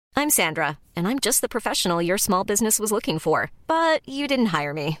I'm Sandra, and I'm just the professional your small business was looking for. But you didn't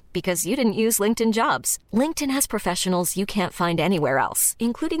hire me because you didn't use LinkedIn Jobs. LinkedIn has professionals you can't find anywhere else,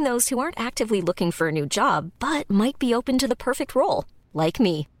 including those who aren't actively looking for a new job, but might be open to the perfect role, like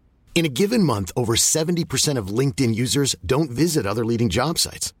me. In a given month, over 70% of LinkedIn users don't visit other leading job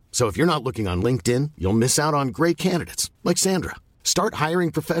sites. So if you're not looking on LinkedIn, you'll miss out on great candidates like Sandra. Start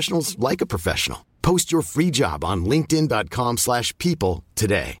hiring professionals like a professional. Post your free job on linkedin.com/people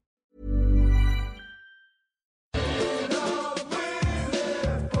today.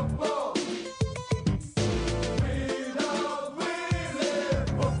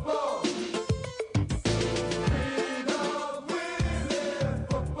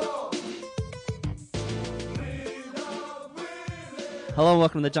 Hello and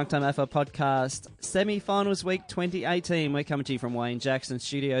welcome to the Junk Time Alpha podcast, semi-finals week 2018. We're coming to you from Wayne Jackson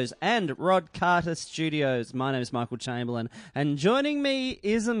Studios and Rod Carter Studios. My name is Michael Chamberlain, and joining me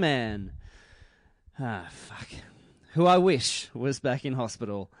is a man, who I wish was back in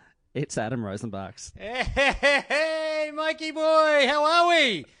hospital. It's Adam Rosenbachs. Hey, Mikey boy, how are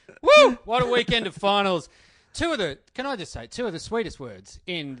we? Woo! What a weekend of finals. Two of the sweetest words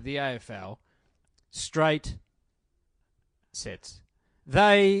in the AFL, straight sets.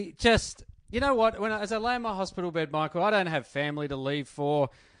 They just, you know what? As I lay in my hospital bed, Michael, I don't have family to leave for.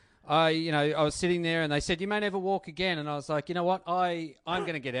 I was sitting there and they said, you may never walk again. And I was like, you know what? I'm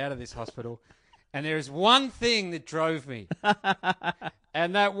going to get out of this hospital. And there is one thing that drove me.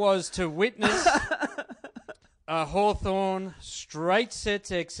 And that was to witness a Hawthorn straight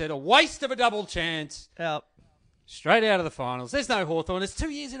sets exit, a waste of a double chance. Yep. Straight out of the finals. There's no Hawthorn. It's 2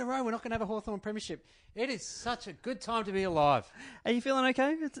 years in a row. We're not going to have a Hawthorn premiership. It is such a good time to be alive. Are you feeling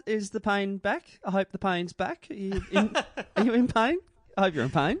okay? Is the pain back? I hope the pain's back. Are you in pain? I hope you're in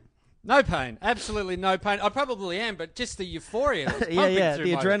pain. No pain. Absolutely no pain. I probably am, but just the euphoria. That's pumping through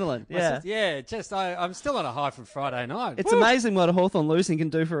the my, adrenaline. I'm still on a high from Friday night. It's amazing what a Hawthorn losing can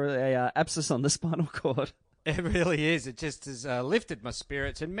do for a abscess on the spinal cord. It really is. It just has lifted my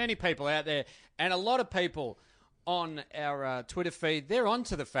spirits. And many people out there, and a lot of people on our Twitter feed, they're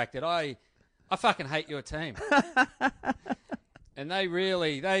onto the fact that I fucking hate your team. And they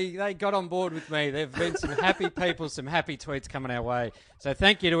really, they got on board with me. There have been some happy people, some happy tweets coming our way. So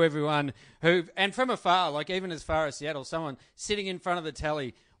thank you to everyone who, and from afar, like even as far as Seattle, someone sitting in front of the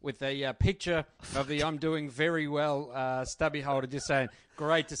telly with a picture of the I'm doing very well stubby holder just saying,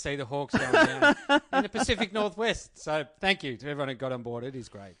 great to see the Hawks going down in the Pacific Northwest. So thank you to everyone who got on board. It is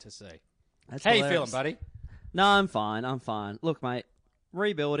great to see. How you feeling, buddy? No, I'm fine. Look, mate,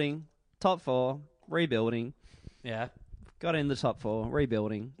 rebuilding, top four, rebuilding. Yeah. Got in the top four,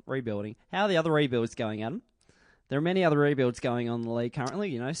 rebuilding. How are the other rebuilds going, Adam? There are many other rebuilds going on in the league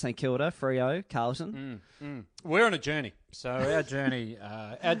currently, St Kilda, Freo, Carlton. We're on a journey. So our journey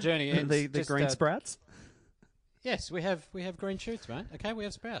ends. the green sprouts? Yes, we have green shoots, mate. Okay, we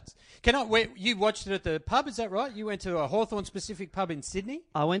have sprouts. You watched it at the pub, is that right? You went to a Hawthorn-specific pub in Sydney?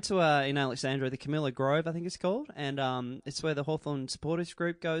 I went to, in Alexandria, the Camilla Grove, I think it's called, and it's where the Hawthorn supporters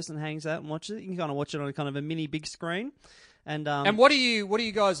group goes and hangs out and watches it. You can kind of watch it on kind of a mini big screen. And what do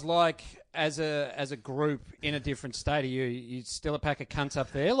you guys like as a group in a different state? Are you still a pack of cunts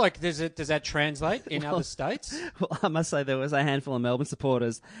up there? Like, does that translate in other states? Well, I must say there was a handful of Melbourne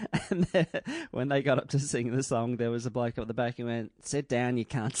supporters, and when they got up to sing the song, there was a bloke up the back who went, "Sit down, you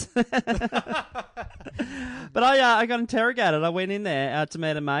cunts." But I got interrogated. I went in there to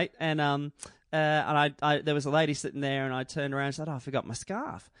meet a mate, and I there was a lady sitting there, and I turned around and said, "Oh, I forgot my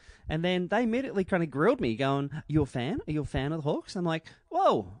scarf." And then they immediately kind of grilled me, going, Are you a fan of the Hawks? I'm like,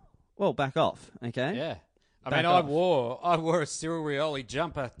 whoa, well, back off, okay? Yeah. I wore a Cyril Rioli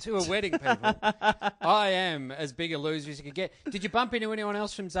jumper to a wedding, people. I am as big a loser as you could get. Did you bump into anyone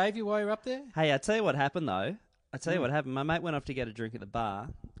else from Xavier while you were up there? Hey, I tell you what happened, though. My mate went off to get a drink at the bar.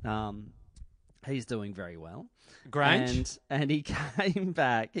 He's doing very well. Grange? And he came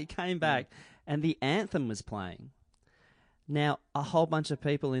back, and the anthem was playing. Now, a whole bunch of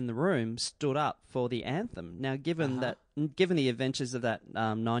people in the room stood up for the anthem. Now, given the adventures of that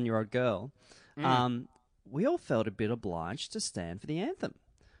 9-year-old girl, we all felt a bit obliged to stand for the anthem,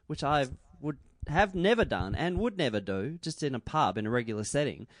 which I would have never done and would never do just in a pub in a regular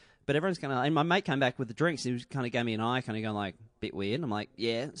setting. But everyone's kind of, and my mate came back with the drinks. He kind of gave me an eye, kind of going like, bit weird. And I'm like,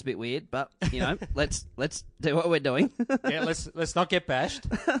 yeah, it's a bit weird, but let's do what we're doing. Yeah, let's not get bashed.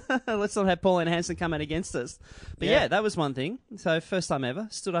 Let's not have Pauline Hanson come in against us. But yeah, that was one thing. So first time ever,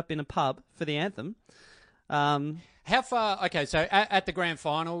 stood up in a pub for the anthem. How far? Okay, so at the grand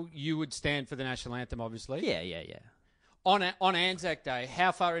final, you would stand for the national anthem, obviously. Yeah. on Anzac Day,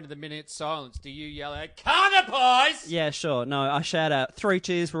 how far into the minute silence do you yell out, "Carter boys"? Yeah, sure. No, I shout out 3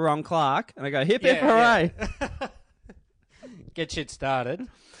 cheers for Ron Clark, and I go hip hip hooray. Yeah. Get shit started.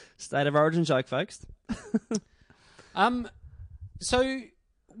 State of origin joke, folks. So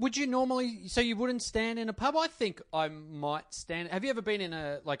would you normally? So you wouldn't stand in a pub? I think I might stand. Have you ever been in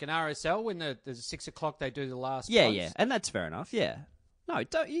an RSL when there's 6 o'clock they do the last? Yeah, post? yeah, and that's fair enough. Yeah, no,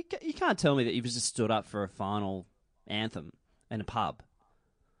 you can't tell me that you've just stood up for a final anthem in a pub.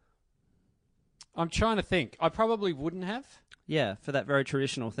 I'm trying to think. I probably wouldn't have. Yeah, for that very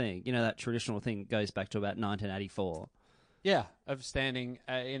traditional thing. You know, that traditional thing goes back to about 1984. Yeah, of standing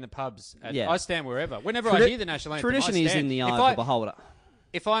in the pubs. Yeah. I stand wherever. Whenever I hear the national anthem, Tradition I stand. is in the eye of the beholder.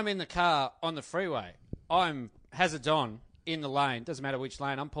 If I'm in the car on the freeway, I'm hazards on in the lane. Doesn't matter which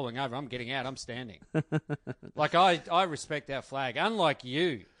lane I'm pulling over. I'm getting out. I'm standing. Like I respect our flag. Unlike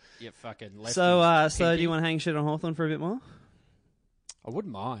you fucking lefties. So do you want to hang shit on Hawthorn for a bit more? I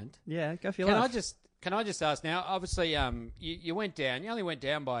wouldn't mind. Yeah, go for your Can life. I just ask now? Obviously, you went down. You only went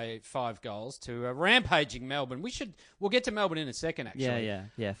down by 5 goals to a rampaging Melbourne. We'll get to Melbourne in a second. Actually,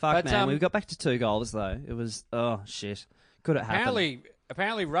 Yeah. Fuck, But, man. We got back to 2 goals though. It was shit. Could it happen?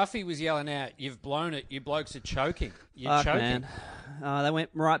 Apparently, Ruffy was yelling out, "You've blown it! You blokes are choking! You're Fuck, choking!" man. They went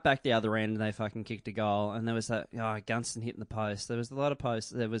right back the other end and they fucking kicked a goal. And there was that Gunston hitting the post. There was a lot of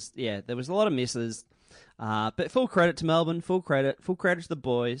posts. There was a lot of misses. But full credit to Melbourne. Full credit to the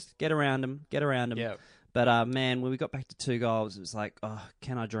boys. Get around them. Yeah. But man, when we got back to 2 goals, it was like,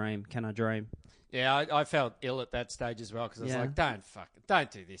 can I dream? Can I dream? Yeah, I felt ill at that stage as well because I was Yeah. like, don't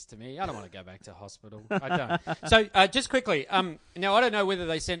do this to me. I don't want to go back to hospital. I don't. So just quickly, now I don't know whether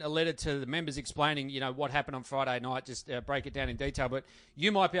they sent a letter to the members explaining, what happened on Friday night. Just break it down in detail, but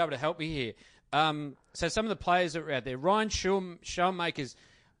you might be able to help me here. So some of the players that were out there, Ryan Schoenmakers,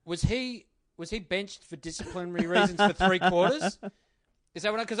 was he benched for disciplinary reasons for 3 quarters? Is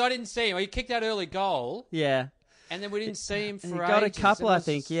that what? Because I didn't see him. He kicked that early goal. Yeah. And then we didn't see him for He ages. got a couple, I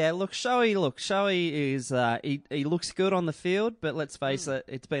think. Yeah, look, Shoei is he looks good on the field, but let's face it,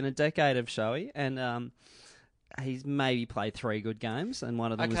 it's been a decade of Shoei, and he's maybe played 3 good games, and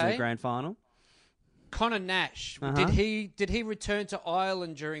one of them was in the grand final. Connor Nash, Uh-huh. did he return to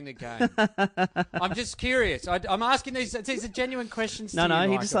Ireland during the game? I'm just curious. I'm asking these are genuine questions. No, to you, he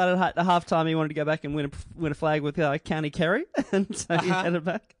Michael. decided at half time he wanted to go back and win a flag with County Kerry, and so he headed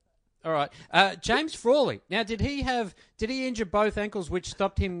back. All right, James Frawley. Now, did he injure both ankles, which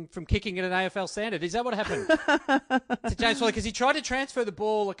stopped him from kicking at an AFL standard? Is that what happened to James Frawley? Because he tried to transfer the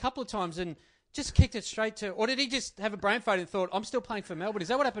ball a couple of times and just kicked it straight to... Or did he just have a brain fade and thought, I'm still playing for Melbourne? Is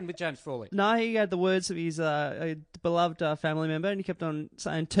that what happened with James Frawley? No, he had the words of his beloved family member, and he kept on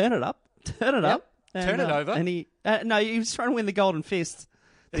saying, "Turn it up, turn it up, and, turn it over." And he was trying to win the Golden Fist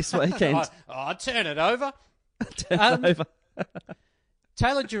this weekend. Turn it over. Turn it over.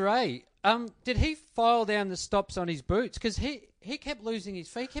 Taylor Duray, did he file down the stops on his boots? Because he kept losing his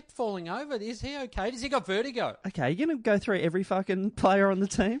feet, kept falling over. Is he okay? Has he got vertigo? Okay, you're going to go through every fucking player on the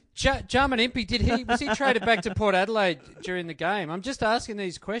team? Jarman Impey, was he traded back to Port Adelaide during the game? I'm just asking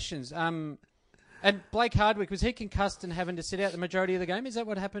these questions. And Blake Hardwick, was he concussed and having to sit out the majority of the game? Is that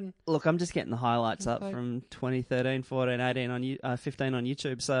what happened? Look, I'm just getting the highlights up from 2013, 14, 18, 15 on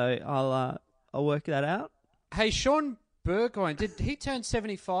YouTube, so I'll work that out. Hey, Sean Burgoyne, did he turn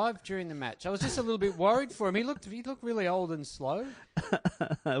 75 during the match? I was just a little bit worried for him. He looked really old and slow.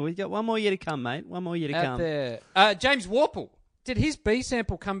 We've got one more year to come, mate. One more year to come. There. James Warple, did his B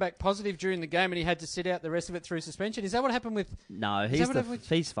sample come back positive during the game and he had to sit out the rest of it through suspension? Is that what happened with... No,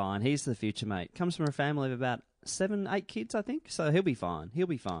 he's fine. He's the future, mate. Comes from a family of about 7, 8 kids, I think, so he'll be fine.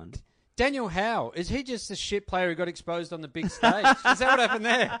 Daniel Howe, is he just a shit player who got exposed on the big stage? Is that what happened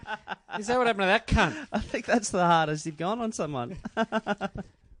there? Is that what happened to that cunt? I think that's the hardest you've gone on someone.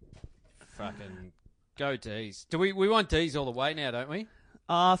 Fucking go D's. Do we want D's all the way now, don't we?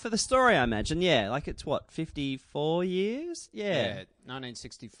 For the story, I imagine, yeah. Like, it's 54 years? Yeah.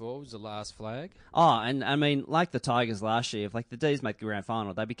 1964 was the last flag. Oh, and I mean, like the Tigers last year, if like the D's make the grand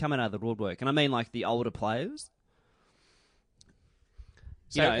final, they'd be coming out of the woodwork. And I mean, like, the older players.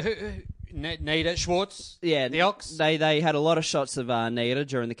 So, Nita, Schwartz, the Ox? They had a lot of shots of Nita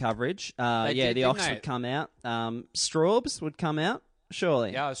during the coverage. The Ox would come out. Straubs would come out,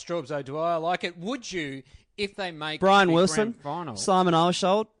 surely. Yeah, Straubs O'Dwyer, I like it. Would you, if they make Brian the Wilson, grand final? Simon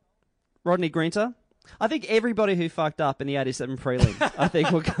Olsholt, Rodney Grinter. I think everybody who fucked up in the 87 prelim, I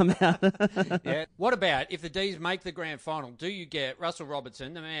think, will come out. Yeah. What about if the D's make the grand final? Do you get Russell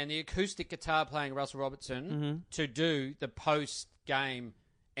Robertson, the acoustic guitar playing Russell Robertson, to do the post-game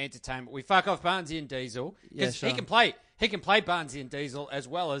entertainment? We fuck off Barnesy and Diesel because he can play Barnesy and Diesel as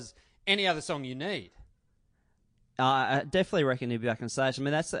well as any other song you need. I definitely reckon he'll be back on stage. I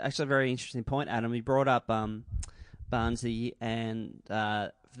mean, that's actually a very interesting point, Adam. He brought up Barnesy and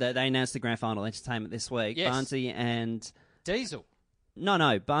they announced the grand final entertainment this week. Yes. Barnesy and Diesel. No,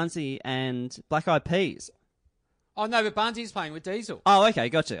 Barnesy and Black Eyed Peas. Oh no, but Barnesy's playing with Diesel. Oh, okay,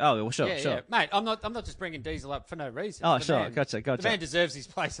 gotcha. Oh, well, sure. Yeah, mate. I'm not just bringing Diesel up for no reason. Oh, The sure, man- gotcha. The man deserves his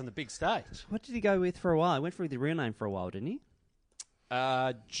place on the big stage. What did he go with for a while? He went for the real name for a while, didn't he?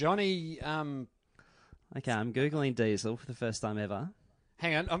 Johnny. Okay, I'm googling Diesel for the first time ever.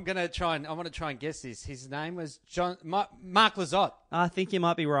 Hang on, I want to try and guess this. His name was Mark Lizotte. I think you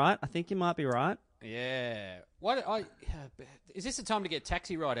might be right. Yeah. Is this the time to get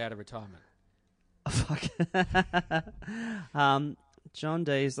Taxi Ride out of retirement? Fuck. John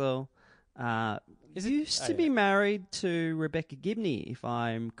Diesel used to be married to Rebecca Gibney, if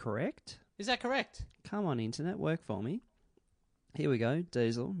I'm correct. Is that correct? Come on, internet, work for me. Here we go.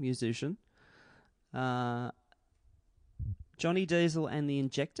 Diesel, musician. Johnny Diesel and the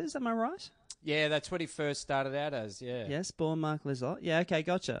Injectors, am I right? Yeah, that's what he first started out as, yeah. Yes, born Mark Lizotte. Yeah, okay,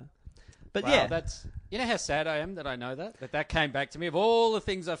 gotcha. But Wow, yeah. that's... You know how sad I am that I know that came back to me? Of all the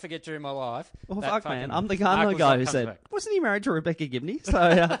things I forget during my life... Well, that fuck, man. fucking I'm the Mark guy Lizotte who comes said, back. wasn't he married to Rebecca Gibney? So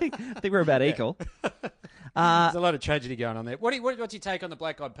I think we're about equal. There's a lot of tragedy going on there. What's your take on the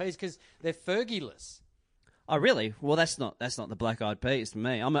Black Eyed Peas? Because they're Fergie-less. Oh, really? Well, that's not the Black Eyed Peas to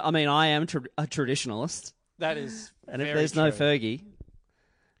me. I am a traditionalist. That is And if very there's no true. Fergie,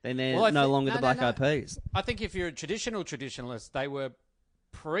 then they're Well, I no think- longer no, the no, Black no. Eyed Peas. I think if you're a traditionalist, they were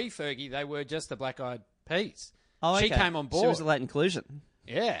pre-Fergie, they were just the Black Eyed Peas. Oh, okay. She came on board. She was a late inclusion.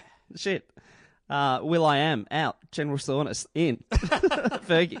 Yeah. Shit. Will I Am out. General Soreness in.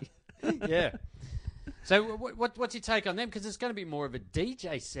 Fergie. Yeah. So what's your take on them? Because it's going to be more of a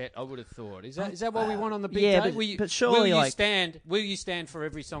DJ set, I would have thought. Is that what we want on the big yeah, day? but surely, will you stand for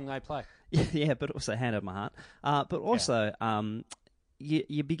every song they play? Yeah, but also hand over my heart. But also,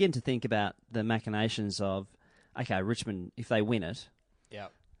 you begin to think about the machinations of, okay, Richmond, if they win it, Yeah.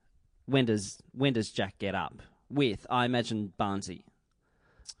 when does Jack get up? With, I imagine, Barnesy.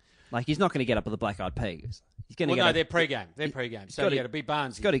 Like, he's not going to get up with the Black Eyed Peas. He's going to get up. They're pre-game. So gotta- yeah, it'll be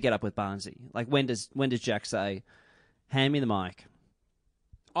Barnes. He's got to get up with Barnesy. Like, when does Jack say, hand me the mic?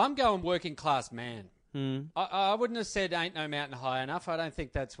 I'm going working class man. Hmm. I wouldn't have said ain't no mountain high enough. I don't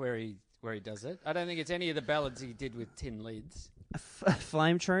think that's where he does it. I don't think it's any of the ballads he did with Tin Lids.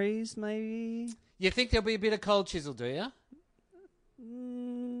 Flame Trees, maybe? You think there'll be a bit of Cold Chisel, do you?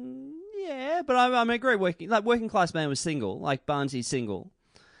 Yeah, but I agree. Working Class Man was single, like Barnesy's single.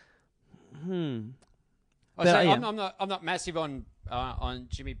 Oh, But, so yeah. I'm not massive on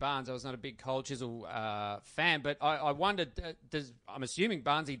Jimmy Barnes. I was not a big Cold Chisel fan, but I wondered. I'm assuming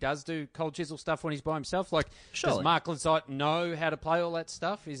Barnesy does do Cold Chisel stuff when he's by himself. Like, Surely. does Mark Lizotte know how to play all that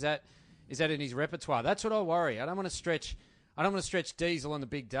stuff? Is that in his repertoire? That's what I worry. I don't want to stretch Diesel on the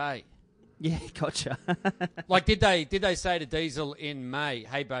big day. Yeah, gotcha. Like, did they say to Diesel in May,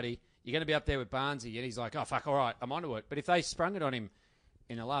 "Hey, buddy, you're going to be up there with Barnesy," and he's like, "Oh, fuck, all right, I'm onto it." But if they sprung it on him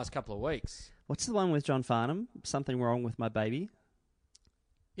in the last couple of weeks, What's the one with John Farnham? Something wrong with my baby?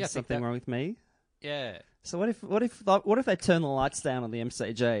 yeah, I think Something that- wrong with me? Yeah. So what if they turn the lights down on the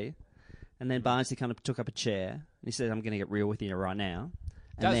MCG, and then Barnesy kind of took up a chair and he said, "I'm going to get real with you right now."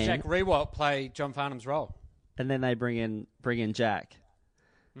 And Does then, Jack Rewalt play John Farnham's role? And then they bring in Jack,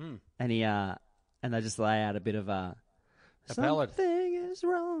 and he and they just lay out a bit of A ballad. Something is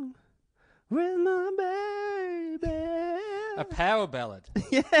wrong with my baby. A power ballad.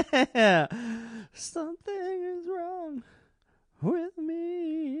 Yeah. Something is wrong with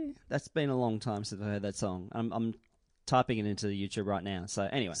me. That's been a long time since I heard that song. I'm typing it into YouTube right now. So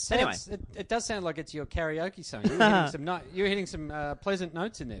anyway. It does sound like it's your karaoke song. You're hitting some pleasant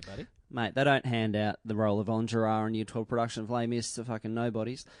notes in there, buddy. Mate, they don't hand out the role of Enjera on U12 production of Les Mis to fucking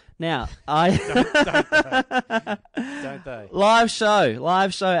nobodies. Now, Don't they? Live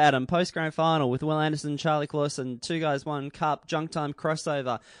show, Adam. Post grand final with Will Anderson, Charlie Clausen, 2 Guys 1 Cup, Junk Time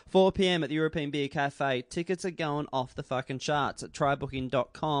crossover, 4 p.m. at the European Beer Cafe. Tickets are going off the fucking charts at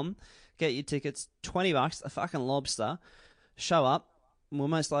trybooking.com. Get your tickets, $20, a fucking lobster. Show up. We'll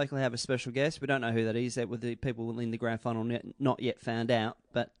most likely have a special guest. We don't know who that is. That with the people in the grand final not yet found out.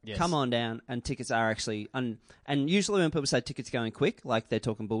 But Yes. come on down, and tickets are actually... And usually when people say tickets going quick, like they're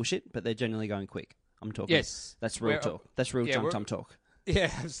talking bullshit, but they're generally going quick. I'm talking... Yes. That's real talk. That's real Junk Time talk.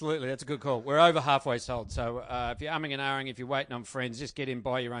 Yeah, absolutely. That's a good call. We're over halfway sold. So if you're umming and ahhing, if you're waiting on friends, just get in,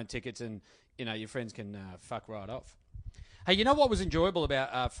 buy your own tickets, and your friends can fuck right off. Hey, you know what was enjoyable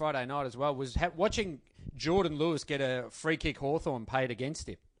about Friday night as well was watching Jordan Lewis get a free kick Hawthorn paid against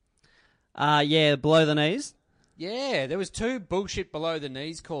him. Yeah, below the knees. Yeah, there was 2 bullshit below the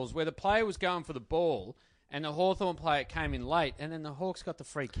knees calls where the player was going for the ball and the Hawthorn player came in late, and then the Hawks got the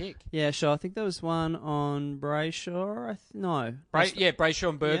free kick. Yeah, sure. I think there was one on Brayshaw. No. Brayshaw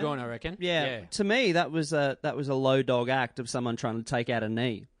and Burgoyne, Yeah. I reckon. Yeah. To me, that was a low dog act of someone trying to take out a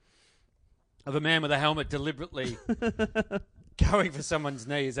knee. Of a man with a helmet deliberately going for someone's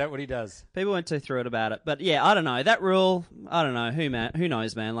knee. Is that what he does? People weren't too thrilled about it. But yeah, I don't know. That rule, I don't know. Who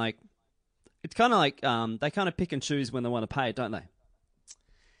knows, man? Like, it's kind of like they kind of pick and choose when they want to pay it, don't they?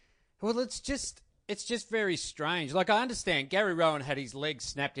 Well, it's just very strange. Like, I understand Gary Rowan had his leg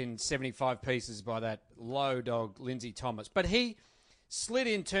snapped in 75 pieces by that low dog Lindsay Thomas, but he slid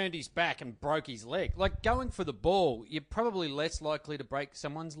in, turned his back, and broke his leg. Like, going for the ball, you're probably less likely to break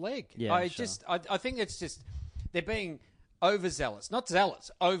someone's leg. Yeah, I think it's just they're being overzealous, not zealous,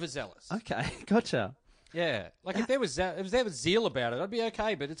 overzealous. Okay, gotcha. Yeah, like if there was zeal about it, I'd be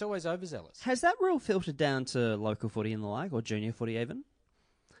okay. But it's always overzealous. Has that rule filtered down to local footy and the like, or junior footy even?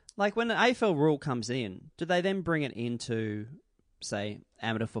 Like, when an AFL rule comes in, do they then bring it into, say,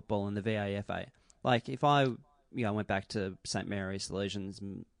 amateur football and the VAFA? Like, if I went back to St Mary's Salesians,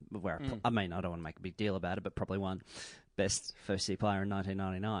 where I mean, I don't want to make a big deal about it, but probably won best first-year player in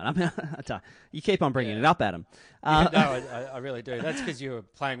 1999. I mean, you keep on bringing it up, Adam. No, I really do. That's because you were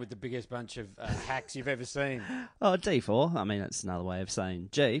playing with the biggest bunch of hacks you've ever seen. Oh, D4. I mean, that's another way of saying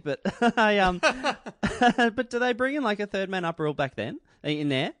G. But but do they bring in like a third man up rule back then in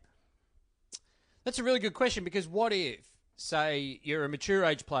there? That's a really good question, because what if, say, you're a mature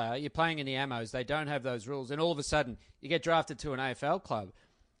age player, you're playing in the Ammos, they don't have those rules, and all of a sudden you get drafted to an AFL club,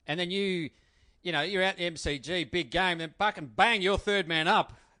 and then you're out in the MCG, big game, and buck and bang, you're third man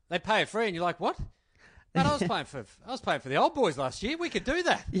up. They pay a free, and you're like, what? Man, I was playing for the old boys last year. We could do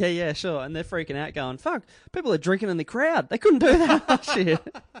that. Yeah, sure. And they're freaking out, going, "Fuck! People are drinking in the crowd. They couldn't do that last year.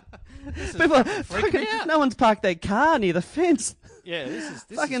 People are fucking. No one's parked their car near the fence. Yeah, this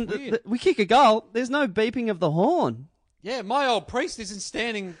fucking. is weird. We kick a goal. There's no beeping of the horn. Yeah, my old priest isn't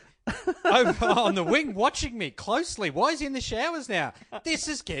standing over on the wing watching me closely. Why is he in the showers now? This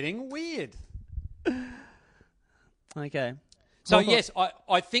is getting weird. Okay. So yes,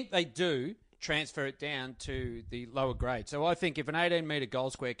 I think they do transfer it down to the lower grade. So I think if an 18-metre goal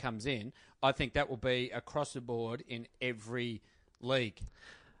square comes in, I think that will be across the board in every league.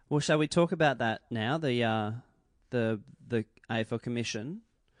 Well, shall we talk about that now? The AFL Commission.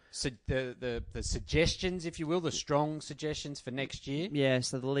 So the suggestions, if you will, the strong suggestions for next year. Yeah.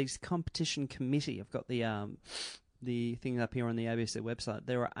 So the league's competition committee. I've got the thing up here on the ABC website.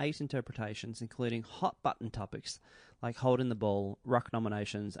 There are 8 interpretations, including hot button topics like holding the ball, ruck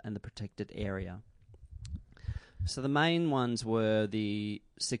nominations, and the protected area. So the main ones were the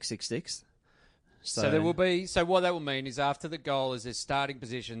 666. So there will be. So what that will mean is after the goal is there's starting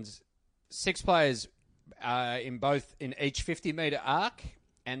positions, 6 players in each 50-metre arc,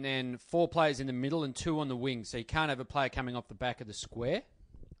 and then 4 players in the middle and 2 on the wing. So you can't have a player coming off the back of the square.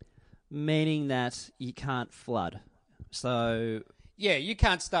 Meaning that you can't flood. So yeah, you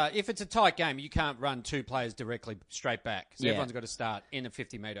can't start. If it's a tight game, you can't run 2 players directly straight back. So everyone's got to start in a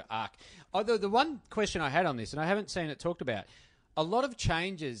 50-metre arc. Although the one question I had on this, and I haven't seen it talked about, a lot of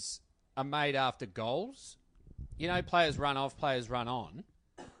changes are made after goals. You know, players run off, players run on.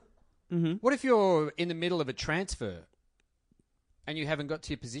 Mm-hmm. What if you're in the middle of a transfer and you haven't got to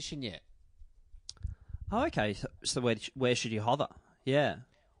your position yet? Oh, okay. So where should you hover? Yeah.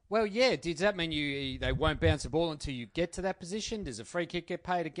 Well, yeah. Does that mean they won't bounce the ball until you get to that position? Does a free kick get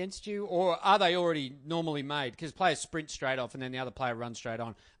paid against you? Or are they already normally made? Because players sprint straight off and then the other player runs straight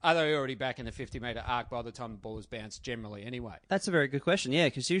on. Are they already back in the 50-metre arc by the time the ball is bounced generally anyway? That's a very good question, yeah,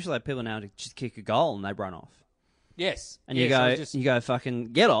 because usually people now just kick a goal and they run off. Yes. And you go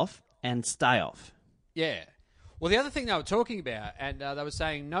fucking get off and stay off. Yeah. Well, the other thing they were talking about, and they were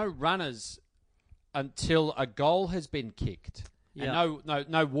saying no runners until a goal has been kicked. Yeah. And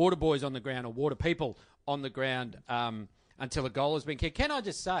no water boys on the ground or water people on the ground until a goal has been kicked. Can I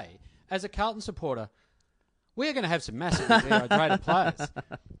just say, as a Carlton supporter, we're going to have some massively dehydrated players.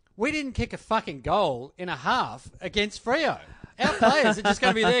 We didn't kick a fucking goal in a half against Freo. Our players are just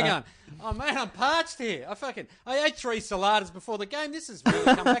going to be there going, oh man, I'm parched here. I ate 3 saladas before the game. This has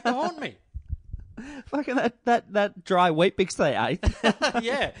really come back to haunt me. Fucking that dry wheat bix they ate.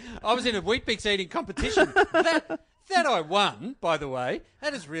 Yeah, I was in a wheat bix eating competition. That I won, by the way.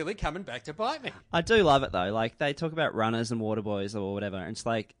 That is really coming back to bite me. I do love it though. Like they talk about runners and water boys or whatever, and it's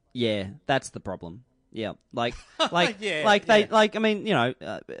like, yeah, that's the problem. Yeah, I mean, you know,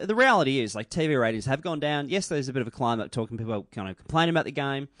 the reality is like TV ratings have gone down. Yes, there's a bit of a climate talking people kind of complaining about the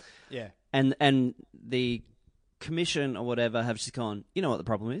game. Yeah, and the commission or whatever have just gone, you know what the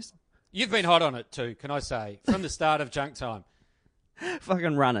problem is? You've been hot on it too, can I say, from the start of Junk Time.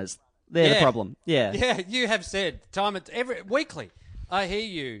 Fucking runners. They're the problem. Yeah. Yeah, you have said weekly. I hear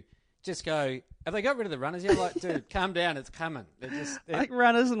you just go, have they got rid of the runners yet? Like, dude, calm down, it's coming. They're Like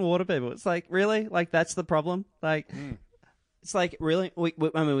runners and water people. It's like, really? Like, that's the problem? Like, it's like, really?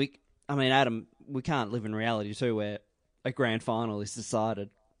 Adam, we can't live in reality too where a grand final is decided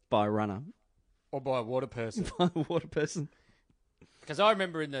by a runner. Or by a water person. By a water person. Because I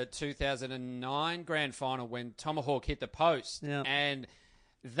remember in the 2009 grand final when Tomahawk hit the post, and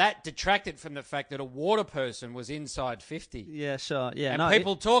that detracted from the fact that a water person was inside 50. Yeah, sure. Yeah, and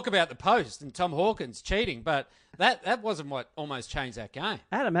people talk about the post and Tom Hawkins cheating, but that wasn't what almost changed that game.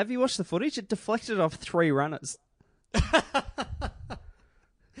 Adam, have you watched the footage? It deflected off 3 runners.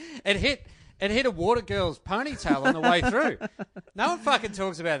 It hit a water girl's ponytail on the way through. No one fucking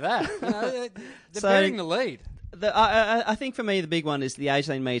talks about that. You know, they're burying the lead. I think for me the big one is the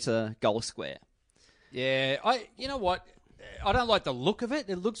 18-metre goal square. Yeah, you know what? I don't like the look of it.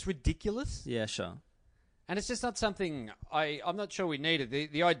 It looks ridiculous. Yeah, sure. And it's just not something I'm not sure we needed.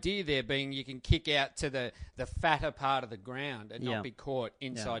 The idea there being you can kick out to the fatter part of the ground and not be caught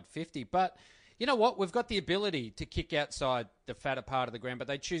inside 50. But you know what? We've got the ability to kick outside the fatter part of the ground, but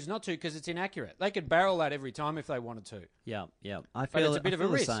they choose not to because it's inaccurate. They could barrel that every time if they wanted to. Yeah. I feel it's a bit of a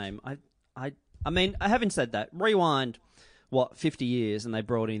risk. The same. I mean, I haven't said that. Rewind, 50 years, and they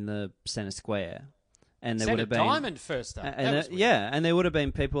brought in the centre square. And there would have been Diamond first up. And there would have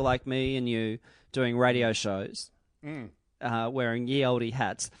been people like me and you doing radio shows, wearing ye olde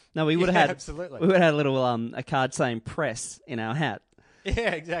hats. No, we would have had absolutely. We would have had a little a card saying "press" in our hat.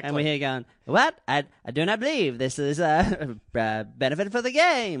 Yeah, exactly. And we're here going, "What? I do not believe this is a benefit for the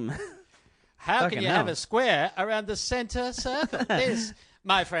game." How can you have a square around the centre circle? This,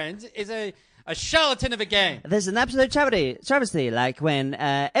 my friends, is a charlatan of a game. There's an absolute travesty, like when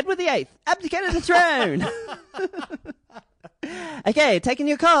Edward VIII abdicated the throne. Okay, taking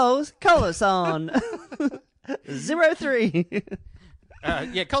your calls. Call us on 03.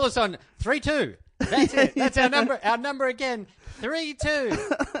 Call us on 32. That's it. That's our number. Our number again, 32.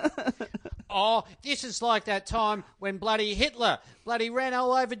 Oh, this is like that time when bloody Hitler ran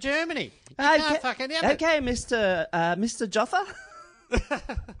all over Germany. You can't fucking have it. Okay, Mr. Joffa.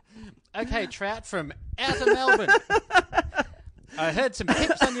 Okay, Trout from out of Melbourne. I heard some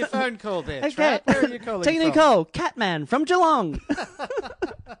pips on your phone call there, Okay. Trout. Where are you calling Taking from? a call. Catman from Geelong.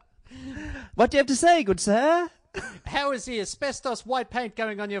 What do you have to say, good sir? How is the asbestos white paint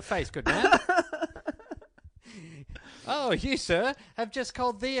going on your face, good man? Oh, you, sir, have just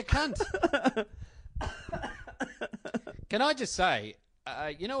called thee a cunt. Can I just say,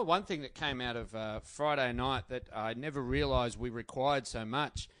 you know, one thing that came out of Friday night that I never realised we required so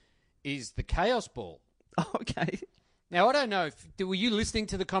much is the Chaos Ball. Okay. Now, I don't know, were you listening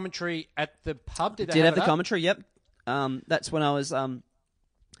to the commentary at the pub? Did have the commentary, yep. That's when I was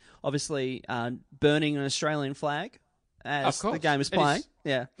obviously burning an Australian flag as the game was playing.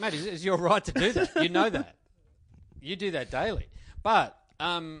 Yeah. Mate, it's your right to do that. You know that. You do that daily. But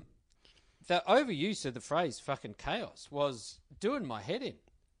the overuse of the phrase fucking chaos was doing my head in.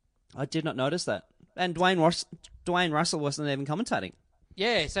 I did not notice that. And Dwayne Russell wasn't even commentating.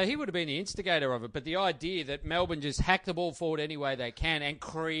 Yeah, so he would have been the instigator of it, but the idea that Melbourne just hack the ball forward any way they can and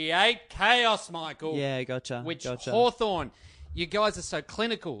create chaos, Michael. Yeah, gotcha. Which Hawthorn, you guys are so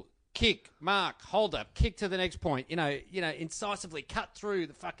clinical. Kick, mark, hold up, kick to the next point. You know, incisively cut through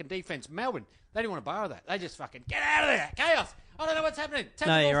the fucking defense. Melbourne, they didn't want to borrow that. They just fucking get out of there. Chaos. I don't know what's happening. Take the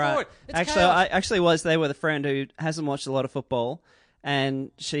ball you're forward. Right. It's actually, chaos. I actually was there with a friend who hasn't watched a lot of football,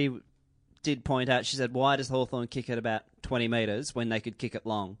 and she did point out, she said, why does Hawthorn kick it about 20 metres when they could kick it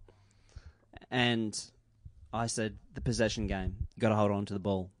long? And I said, the possession game. You got to hold on to the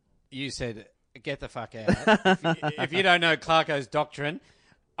ball. You said, get the fuck out. if you don't know Clarko's doctrine,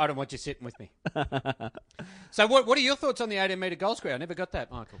 I don't want you sitting with me. So what are your thoughts on the 18-metre goal square? I never got that,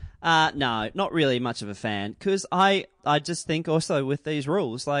 Michael. No, not really much of a fan, because I just think also with these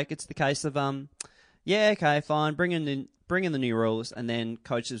rules, like it's the case of, yeah, okay, fine, bring in the new rules, and then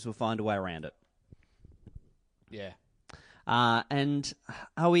coaches will find a way around it. Yeah. And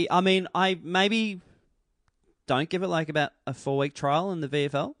I maybe don't give it like about a 4-week trial in the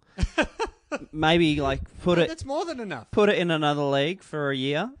VFL. Maybe like that's more than enough. Put it in another league for a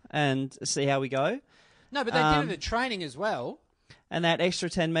year and see how we go. No, but they did it at training as well. And that extra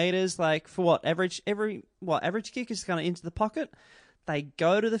 10 metres, like for what average kick is kind of into the pocket. They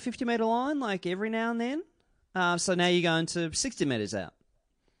go to the 50-metre line like every now and then. So now you're going to 60 metres out.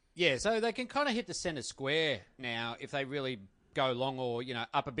 Yeah, so they can kind of hit the centre square now if they really go long or,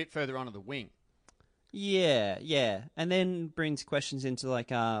 up a bit further onto the wing. Yeah. And then brings questions into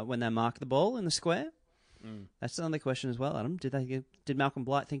like when they mark the ball in the square. That's another question as well, Adam. Did Malcolm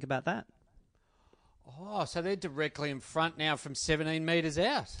Blight think about that? Oh, so they're directly in front now from 17 metres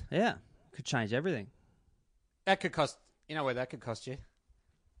out. Yeah, could change everything. That could cost... You know where that could cost you?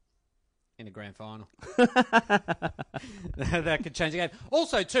 In a grand final. That could change the game.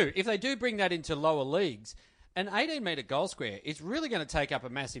 Also, too, if they do bring that into lower leagues, an 18-metre goal square is really going to take up a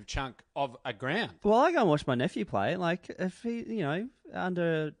massive chunk of a ground. Well, I go and watch my nephew play. Like, if he,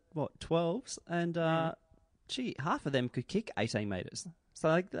 under, 12s, and, half of them could kick 18 metres. So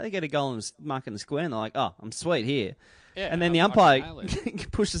like, they get a goal and mark in the square, and they're like, oh, I'm sweet here. Yeah, and then the umpire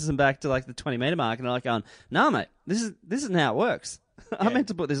pushes them back to like the 20-metre mark, and they're like going, no, mate, this isn't how it works. I meant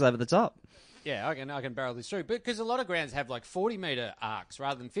to put this over the top. Yeah, I can barrel this through. But because a lot of grounds have like 40-metre arcs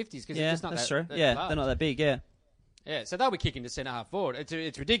rather than 50s. Cause Yeah, it's not that's that, true. Yeah, large. they're not that big, yeah. Yeah, so they'll be kicking to centre-half forward.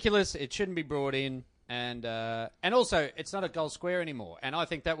 It's ridiculous. It shouldn't be brought in. And also, it's not a goal square anymore. And I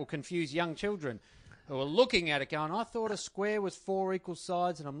think that will confuse young children who are looking at it going, I thought a square was 4 equal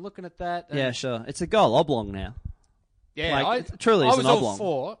sides, and I'm looking at that. And Yeah, sure. It's a goal oblong now. yeah, Like, it truly is an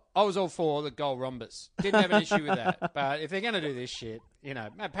oblong. I was all for the goal rhombus. Didn't have an issue with that. But if they're going to do this shit,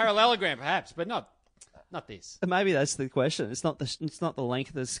 parallelogram perhaps, but not this. Maybe that's the question. It's not the length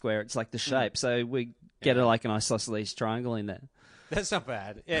of the square. It's like the shape. So we get it like an isosceles triangle in there. That's not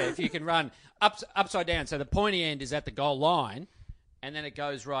bad. Yeah, if you can run upside down, so the pointy end is at the goal line, and then it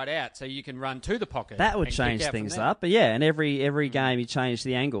goes right out, so you can run to the pocket. That would and change kick out things from there. up. But yeah, and every game you change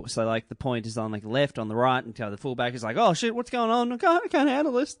the angle. So like the point is on like the left, on the right, and the fullback is like, oh shit, what's going on? I can't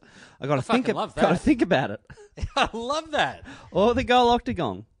handle this. I got to think. love that. Got to think about it. I love that. Or the goal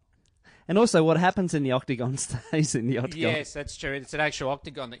octagon. And also, what happens in the octagon stays in the octagon. Yes, that's true. It's an actual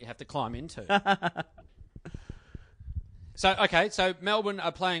octagon that you have to climb into. So Melbourne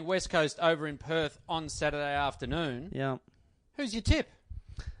are playing West Coast over in Perth on Saturday afternoon. Yeah. Who's your tip?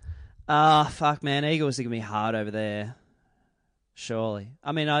 Fuck, man. Eagles are going to be hard over there. Surely.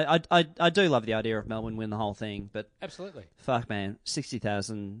 I mean, I do love the idea of Melbourne win the whole thing, but... Absolutely. Fuck, man.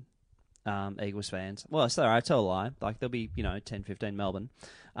 60,000 Eagles fans. Well, sorry, I tell a lie. Like, there'll be, 10, 15 Melbourne.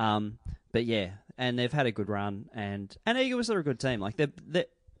 But yeah, and they've had a good run, and Eagles are a good team. Like,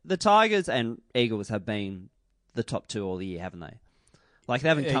 the Tigers and Eagles have been the top two all the year, haven't they? Like, they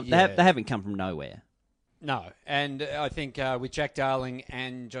haven't come from nowhere. No, and I think with Jack Darling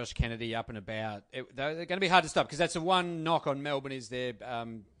and Josh Kennedy up and about, they're going to be hard to stop, because that's the one knock on Melbourne is their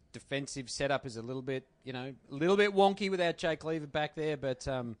defensive setup is a little bit wonky without Jake Lever back there. But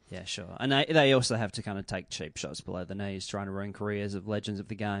yeah, sure, and they also have to kind of take cheap shots below the knees, trying to ruin careers of legends of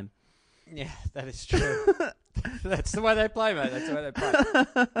the game. Yeah, that is true. That's the way they play, mate. That's the way they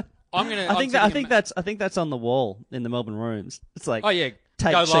play. I think that's on the wall in the Melbourne rooms. It's like, oh yeah.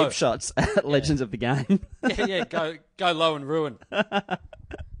 Take go cheap low. shots at legends of the game. Yeah, go low and ruin.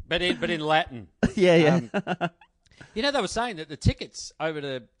 But in Latin. Yeah. They were saying that the tickets over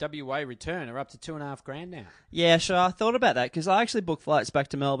to WA return are up to $2,500 now. Yeah, sure. I thought about that because I actually booked flights back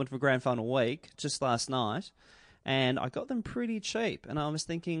to Melbourne for Grand Final week just last night, and I got them pretty cheap. And I was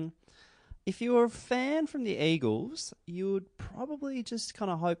thinking, if you were a fan from the Eagles, you would probably just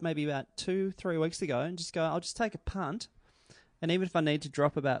kind of hope maybe about 2-3 weeks ago and just go, I'll just take a punt. And even if I need to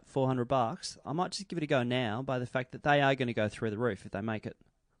drop about $400, I might just give it a go now by the fact that they are going to go through the roof if they make it.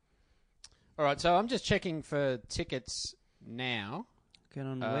 All right, so I'm just checking for tickets now. Get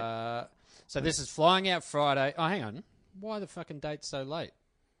on with it. So this is flying out Friday. Oh, hang on. Why the fucking date's so late?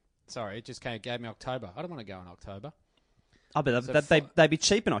 Sorry, it just gave me October. I don't want to go in October. Oh, but they'd be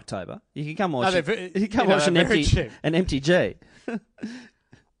cheap in October. You can come watch. You can come know, watch an empty G.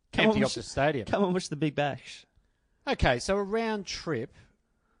 Empty off the stadium. Come and watch the Big Bash. Okay, so a round trip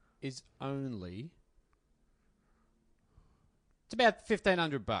is only... It's about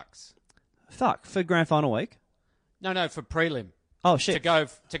 $1,500. Fuck, for Grand Final week? No, for prelim. Oh, shit.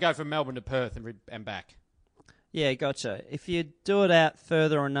 To go from Melbourne to Perth and back. Yeah, gotcha. If you do it out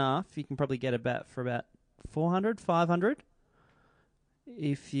further enough, you can probably get about 400, 500.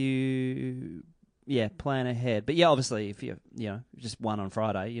 If you, plan ahead. But yeah, obviously, if you just one on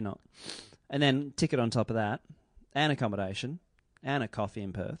Friday, you're not. And then ticket on top of that. And accommodation, and a coffee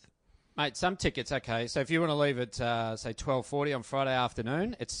in Perth. Mate, some tickets, okay. So if you want to leave at, say, 12:40 on Friday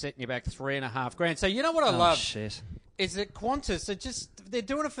afternoon, it's setting you back $3,500. So you know what I love? Shit. Is that Qantas they're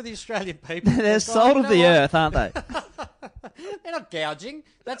doing it for the Australian people. They're salt of the earth, aren't they? They're not gouging.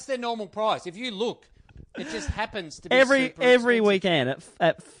 That's their normal price. If you look, it just happens to be every expensive. weekend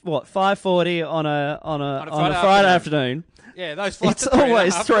at what 5:40 on a Friday afternoon. Yeah, those flights. It's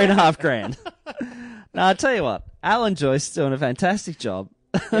always $3,500. Now I tell you what, Alan Joyce is doing a fantastic job.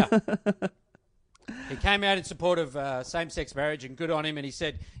 Yeah. He came out in support of same-sex marriage, and good on him. And he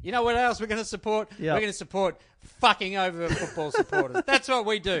said, "You know what else we're going to support? Yep. We're going to support fucking over football supporters. That's what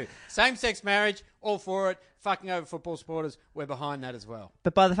we do. Same-sex marriage, all for it. Fucking over football supporters, we're behind that as well."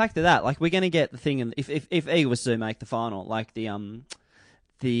 But by the fact of that, like, we're going to get the thing, and if Eagles do make the final, like the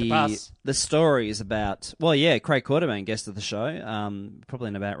bus. the stories about, well, yeah, Craig Quartermain, guest of the show, probably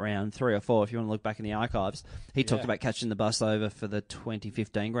in about round 3 or 4, if you want to look back in the archives, he talked about catching the bus over for the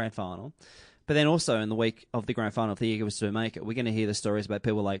 2015 grand final. But then also in the week of the grand final, if the Eagles do make it, we're going to hear the stories about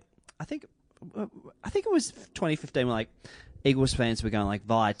people like, I think it was 2015, like Eagles fans were going like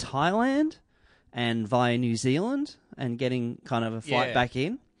via Thailand and via New Zealand and getting kind of a flight back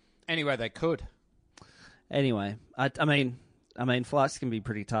in. Anyway, they could. Anyway, I mean, flights can be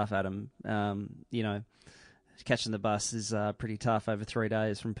pretty tough, Adam. You know, catching the bus is pretty tough over 3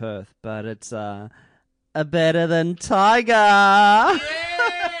 days from Perth, but it's better than Tiger. Yes!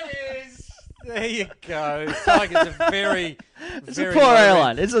 There you go. Tiger's a very, it's very a poor low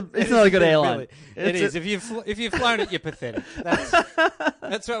airline. rent. It's not a good airline. It is. If you've flown it, you're pathetic.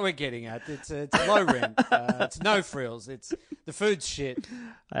 That's what we're getting at. It's low rent. It's no frills. It's the food's shit.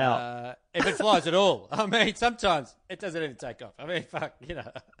 If it flies at all, I mean, sometimes it doesn't even take off. I mean, fuck, you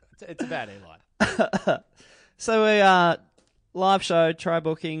know, it's a bad airline. So we live show,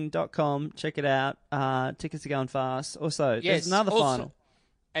 trybooking.com. Check it out. Tickets are going fast. Also, there's another final.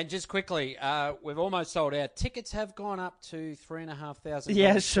 And just quickly, we've almost sold out. Tickets have gone up to $3,500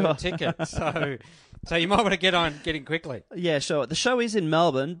 Yeah, sure. per ticket. So you might want to get on getting quickly. Yeah, sure. The show is in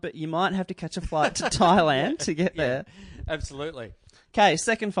Melbourne, but you might have to catch a flight to Thailand to get there. Absolutely. Okay,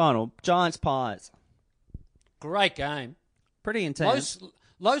 second final, Giants Pies. Great game. Pretty intense.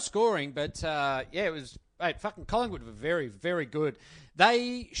 Low scoring, but it was. Hey, fucking Collingwood were very, very good.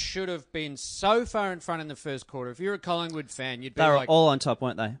 They should have been so far in front in the first quarter. If you're a Collingwood fan, you'd be They were like, all on top,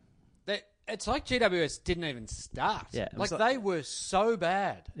 weren't they? it's like GWS didn't even start. Yeah, like they were so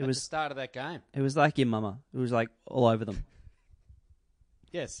bad at the was- start of that game. It was like your mama. It was like all over them.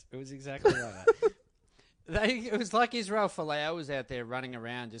 Yes, it was exactly like that. It was like Israel Folau was out there running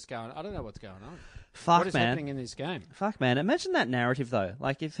around just going, I don't know what's going on. Fuck, What is man. happening in this game? Fuck, man. Imagine that narrative, though.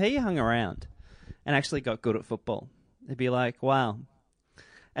 Like, if he hung around and actually got good at football, it'd be like, wow.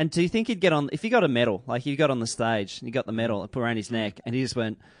 And do you think he'd get on, if he got a medal, like he got on the stage and he got the medal and put around his neck and he just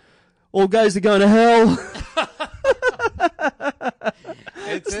went, all gays are going to hell.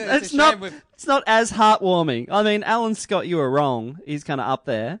 It's not as heartwarming. I mean, Alan Scott, you were wrong. He's kind of up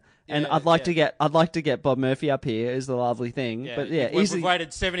there. And Yeah, I'd like to get Bob Murphy up here is the lovely thing. But yeah, we've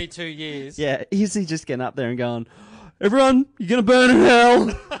waited 72 years. Yeah, easy just getting up there and going, everyone, you're going to burn in hell.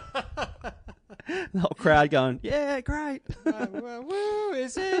 The whole crowd going, yeah, great. Woo,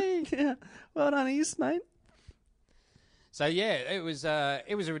 is he? Yeah, well done, East, mate. So yeah, it was a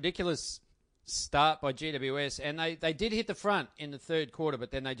ridiculous start by GWS, and they did hit the front in the third quarter,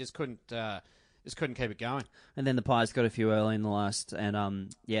 but then they just couldn't keep it going. And then the Pies got a few early in the last,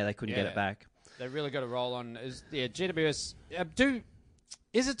 and they couldn't get it back. They really got to roll on. GWS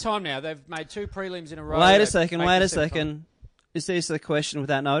Is it time now? They've made 2 prelims in a row. Wait a second. Is this a question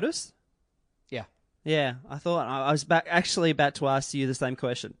without notice? Yeah. Yeah, I thought I was actually about to ask you the same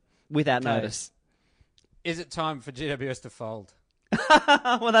question without notice. Is it time for GWS to fold?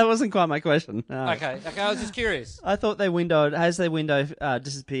 Well, that wasn't quite my question. No. Okay, I was just curious. I thought has their window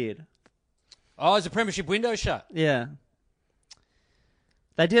disappeared? Oh, is the premiership window shut? Yeah.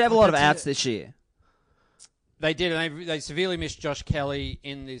 They did have a lot of outs this year. They did, and they severely missed Josh Kelly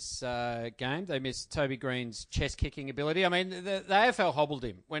in this game. They missed Toby Green's chest kicking ability. I mean, the AFL hobbled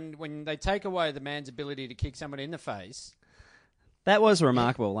him. When they take away the man's ability to kick someone in the face. That was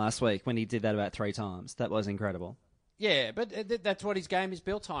remarkable last week when he did that about 3 times. That was incredible. Yeah, but that's what his game is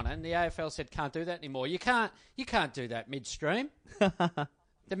built on, and the AFL said can't do that anymore. You can't do that midstream.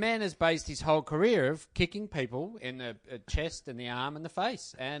 The man has based his whole career of kicking people in the chest and the arm and the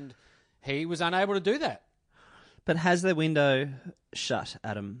face, and he was unable to do that. But has their window shut,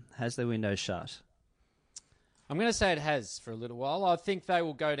 Adam? Has their window shut? I'm going to say it has for a little while. I think they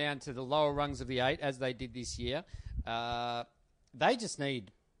will go down to the lower rungs of the 8 as they did this year. They just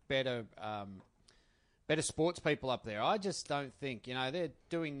need better sports people up there. I just don't think, they're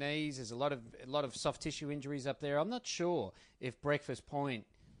doing knees. There's a lot of soft tissue injuries up there. I'm not sure if Breakfast Point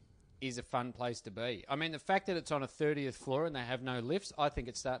is a fun place to be. I mean, the fact that it's on a 30th floor and they have no lifts, I think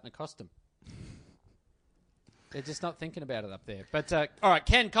it's starting to cost them. They're just not thinking about it up there. But, all right,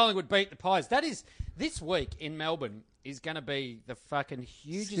 can Collingwood beat the Pies? That is, this week in Melbourne is going to be the fucking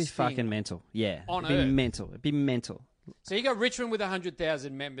hugest It'd be fucking mental. Yeah. On It'd be earth. mental. It'd be mental. So you got Richmond with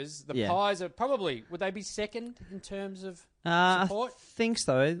 100,000 members. The Yeah. Pies are probably, would they be second in terms of support? I think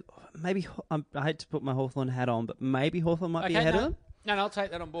so. Maybe I hate to put my Hawthorn hat on, but maybe Hawthorn might be ahead of them. No, I'll take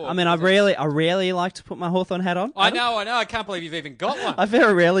that on board. I mean, I rarely like to put my Hawthorn hat on. I know. I can't believe you've even got one. I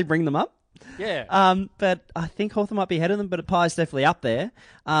very rarely bring them up. Yeah. But I think Hawthorn might be ahead of them, but Pie's definitely up there.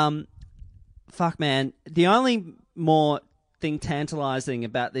 Fuck, man. The only more thing tantalising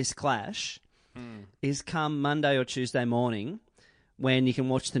about this clash is come Monday or Tuesday morning when you can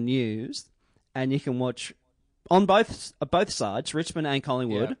watch the news and you can watch on both sides, Richmond and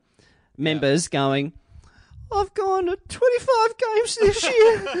Collingwood, members going, I've gone to 25 games this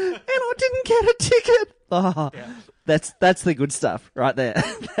year and I didn't get a ticket. Oh, that's the good stuff right there.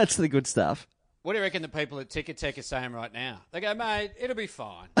 That's the good stuff. What do you reckon the people at Ticket Tech are saying right now? They go, mate, it'll be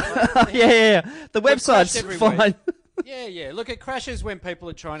fine. Yeah. The website's fine. Yeah. Look, it crashes when people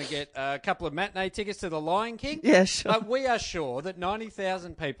are trying to get a couple of matinee tickets to The Lion King. Yeah, sure. But we are sure that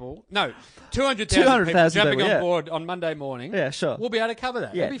 200,000 people jumping people, on board on Monday morning. Yeah, sure. We'll be able to cover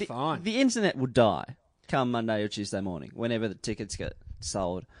that. Yeah, It'll be fine. The internet will die come Monday or Tuesday morning, whenever the tickets get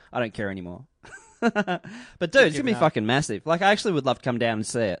sold. I don't care anymore. But dude, it's going to be fucking massive. Like, I actually would love to come down and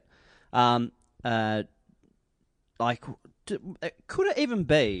see it. Could it even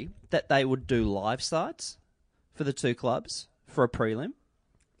be that they would do live sites for the two clubs for a prelim?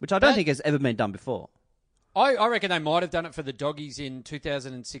 Which I don't think has ever been done before. I reckon they might have done it for the Doggies in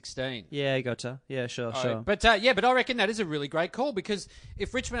 2016. Yeah, gotcha. Yeah, sure. But I reckon that is a really great call because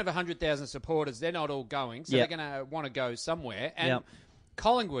if Richmond have 100,000 supporters, they're not all going, so they're going to want to go somewhere. And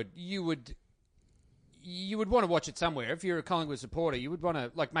Collingwood, you would want to watch it somewhere. If you're a Collingwood supporter, you would want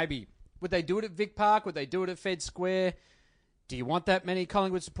to, like, maybe, would they do it at Vic Park? Would they do it at Fed Square? Do you want that many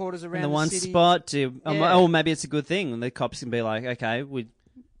Collingwood supporters around in the one city? spot? Or maybe it's a good thing. And the cops can be like, okay,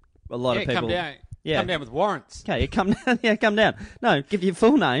 a lot of people... Come down. Yeah. Come down with warrants. Okay, come down. Yeah, come down. No, give your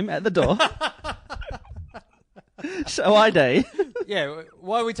full name at the door. Show ID. Yeah,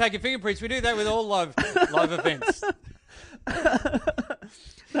 why are we taking fingerprints? We do that with all live events.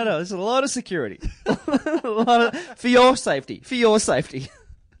 No, there's a lot of security. For your safety.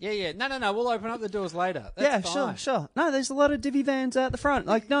 Yeah. No. We'll open up the doors later. That's fine. Sure. No, there's a lot of divvy vans out the front.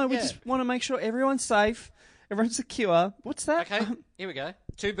 Like, no, we just want to make sure everyone's safe, everyone's secure. What's that? Okay, here we go.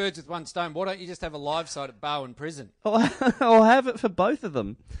 Two birds with one stone. Why don't you just have a live site at Barwon Prison? Or have it for both of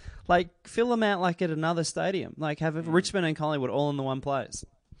them. Like, fill them out like at another stadium. Like, have Richmond and Collingwood all in the one place.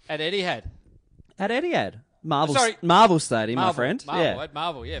 At Etihad. At Etihad. Marvel Stadium, my friend.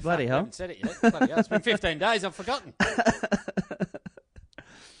 Marvel, yeah. Bloody hell. I haven't said it yet. Bloody hell. It's been 15 days. I've forgotten.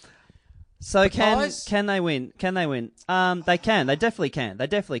 So can they win? Can they win? They can. They definitely can.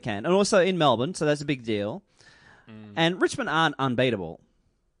 And also in Melbourne, so that's a big deal. And Richmond aren't unbeatable.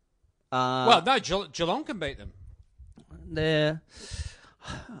 Well, no, Geelong can beat them.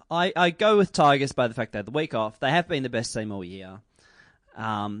 I go with Tigers by the fact they had the week off. They have been the best team all year.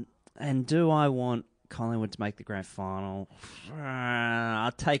 And do I want Collingwood to make the grand final?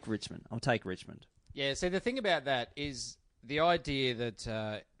 I'll take Richmond. Yeah, see, the thing about that is the idea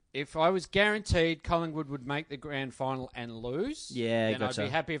that if I was guaranteed Collingwood would make the grand final and lose, then I'd be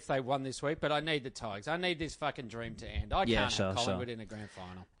happy if they won this week, but I need the Tigers. I need this fucking dream to end. I can't have Collingwood in a grand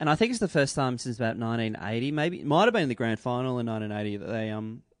final. And I think it's the first time since about 1980, maybe. It might have been the grand final in 1980 that they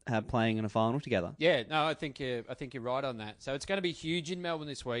have playing in a final together. Yeah, no, I think you're right on that. So it's going to be huge in Melbourne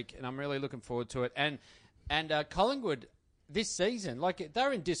this week, and I'm really looking forward to it. And Collingwood this season, like, they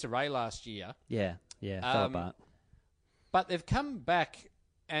were in disarray last year. Yeah, fell apart. But they've come back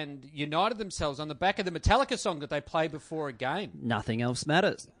and united themselves on the back of the Metallica song that they play before a game. Nothing else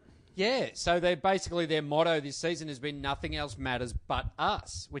matters. Yeah, so they basically their motto this season has been "Nothing else matters but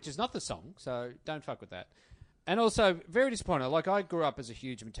us," which is not the song, so don't fuck with that. And also, very disappointed. Like, I grew up as a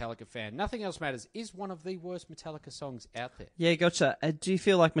huge Metallica fan. "Nothing Else Matters" is one of the worst Metallica songs out there. Yeah, gotcha. Do you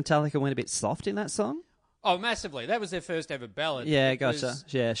feel like Metallica went a bit soft in that song? Oh, massively. That was their first ever ballad. Yeah, gotcha.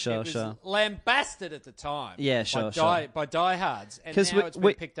 Sure. It was lambasted at the time. Yeah, sure. By diehards. And now it's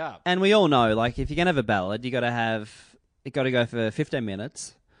been picked up. And we all know, like, if you're going to have a ballad, you got to go for 15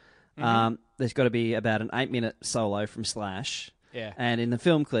 minutes. There's got to be about an 8-minute solo from Slash. Yeah. And in the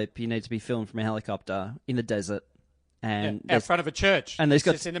film clip, you need to be filmed from a helicopter in the desert. And out front of a church. And there's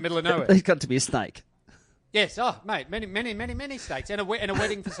just in the middle of nowhere. There's got to be a snake. Yes, mate, many states, and a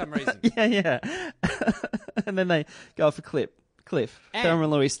wedding for some reason. Yeah. And then they go off a cliff, Thelma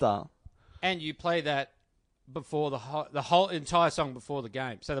and Louise style. And you play that before the whole entire song before the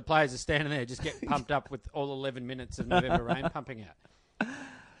game, so the players are standing there, just get pumped up with all 11 minutes of November Rain pumping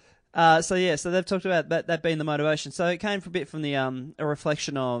out. So they've talked about that being the motivation. So it came a bit from the a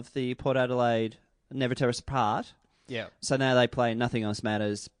reflection of the Port Adelaide Never Tear Us Apart. Yeah. So now they play Nothing Else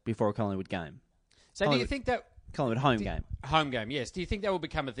Matters before a Collingwood game. So do you think that... Collingwood home game. Home game, yes. Do you think that will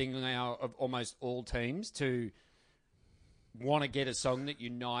become a thing now of almost all teams to want to get a song that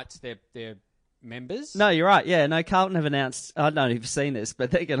unites their members? No, you're right. Yeah, no. Carlton have announced. I don't know if you've seen this,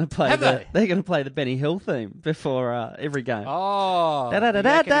 but they're going to play. They're going to play the Benny Hill theme before every game. Oh. We have to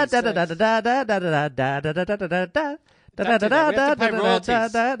pay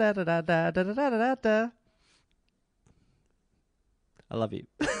royalties. I love you.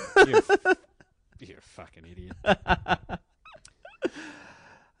 You're a fucking idiot.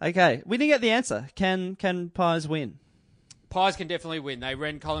 Okay, we didn't get the answer. Can Pies win? Pies can definitely win. They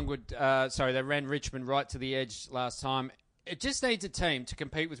ran they ran Richmond right to the edge last time. It just needs a team to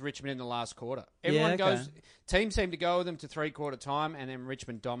compete with Richmond in the last quarter. Everyone goes. Teams seem to go with them to 3-quarter time, and then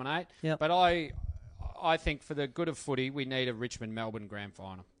Richmond dominate. Yep. But I think for the good of footy, we need a Richmond-Melbourne grand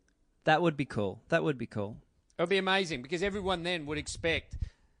final. That would be cool. It would be amazing because everyone then would expect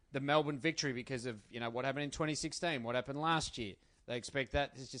the Melbourne victory because of what happened in 2016, what happened last year. They expect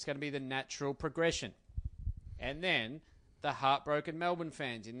that it's just going to be the natural progression. And then the heartbroken Melbourne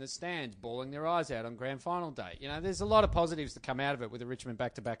fans in the stands bawling their eyes out on grand final day. There's a lot of positives that come out of it with the Richmond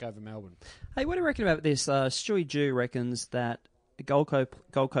back-to-back over Melbourne. Hey, what do you reckon about this? Stewie Jew reckons that Gold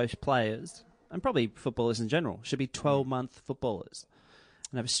Coast players, and probably footballers in general, should be 12-month footballers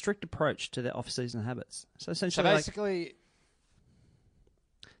and have a strict approach to their off-season habits. So essentially, basically...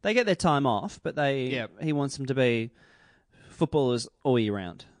 they get their time off, but he wants them to be footballers all year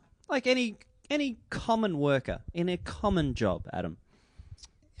round. Like any common worker in a common job, Adam.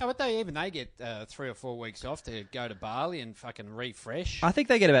 Yeah, but they get 3 or 4 weeks off to go to Bali and fucking refresh. I think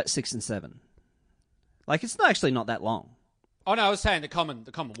they get about 6 and 7. Like, it's actually not that long. Oh, no, I was saying the common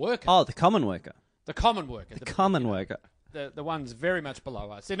worker. Oh, the common worker. The common worker. The common worker. The ones very much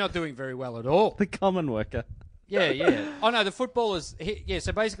below us. They're not doing very well at all. The common worker. Yeah. Oh, no, the footballers... Yeah,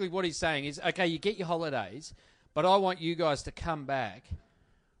 so basically what he's saying is, okay, you get your holidays, but I want you guys to come back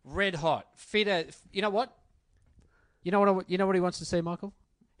red hot, fitter. You know what? You know what he wants to see, Michael?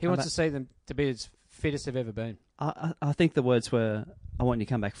 He wants to see them to be as fittest they've ever been. I think the words were, I want you to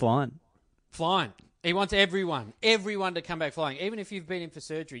come back flying. Flying. He wants everyone to come back flying. Even if you've been in for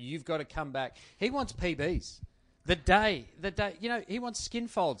surgery, you've got to come back. He wants PBs. The day, he wants skin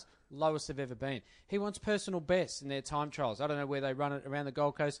folds, lowest they've ever been. He wants personal bests in their time trials. I don't know where they run it around the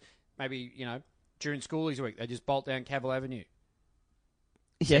Gold Coast. Maybe, during schoolies week, they just bolt down Cavill Avenue.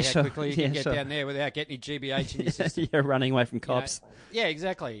 Yeah, how sure. quickly you can get down there without getting any GBH in your system. You're running away from cops. Yeah,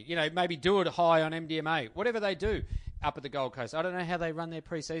 exactly. Maybe do it high on MDMA. Whatever they do up at the Gold Coast. I don't know how they run their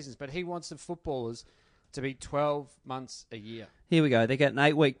pre-seasons, but he wants the footballers to be 12 months a year. Here we go. They get an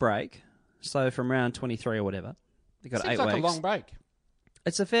 8-week break. So from round 23 or whatever, they got 8 weeks. Seems like a long break.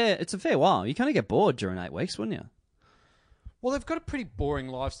 It's a fair while. You kind of get bored during 8 weeks, wouldn't you? Well, they've got a pretty boring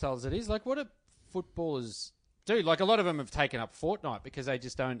lifestyle as it is. Like, what do footballers do? Like, a lot of them have taken up Fortnite because they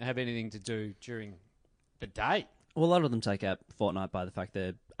just don't have anything to do during the day. Well, a lot of them take out Fortnite by the fact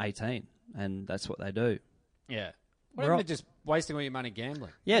they're 18, and that's what they do. Yeah. What are they just wasting all your money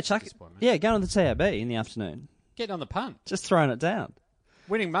gambling? Yeah, going on the TAB in the afternoon. Getting on the punt. Just throwing it down.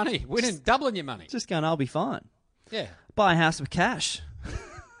 Winning money. Doubling your money. Just going, I'll be fine. Yeah. Buy a house with cash.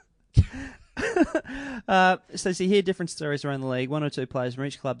 So you hear different stories around the league. 1 or 2 players from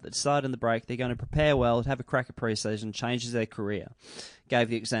each club that decide in the break they're going to prepare well, have a crack at pre-season, changes their career. Gave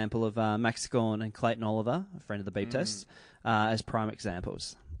the example of Max Gawn and Clayton Oliver, a friend of the Beep Test, as prime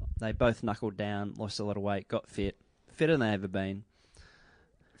examples. They both knuckled down, lost a lot of weight, got fit. Fitter than they've ever been.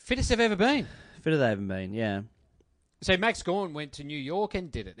 Fittest they've ever been? Fitter than they've ever been, yeah. So Max Gawn went to New York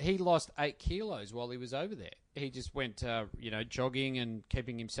and did it. He lost 8 kilos while he was over there. He just went, jogging and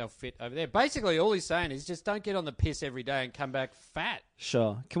keeping himself fit over there. Basically, all he's saying is just don't get on the piss every day and come back fat.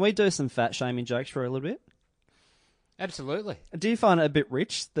 Sure. Can we do some fat shaming jokes for a little bit? Absolutely. Do you find it a bit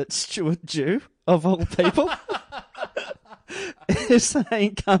rich that Stuart Jew, of all people, is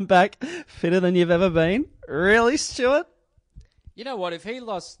saying come back fitter than you've ever been? Really, Stuart? You know what? If he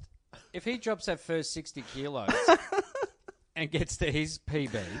drops that first 60 kilos and gets to his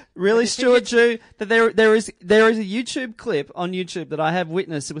PB. Really, Stuart Jew, that there is a YouTube clip on YouTube that I have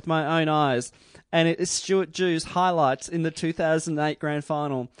witnessed with my own eyes, and it is Stuart Jew's highlights in the 2008 Grand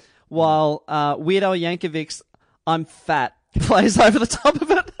Final, while Weird Al Yankovic's "I'm Fat" plays over the top of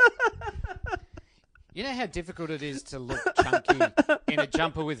it. You know how difficult it is to look chunky in a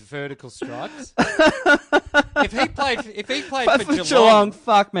jumper with vertical stripes? If he played for Geelong,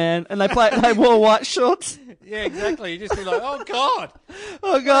 fuck man, and they wore white shorts. Yeah, exactly. You just be like, oh god,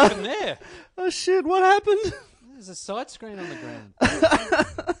 what happened there? Oh shit, what happened? There's a side screen on the ground.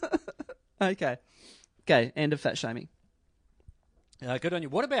 Okay, Okay, end of fat shaming. Good on you.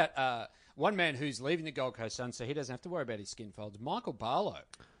 What about one man who's leaving the Gold Coast Suns so he doesn't have to worry about his skin folds? Michael Barlow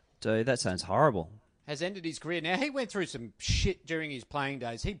Dude, that sounds horrible. has ended his career. Now, he went through some shit during his playing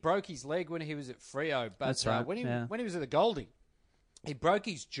days. He broke his leg when he was at Freo, but That's right, when he yeah. was at the Goldie, he broke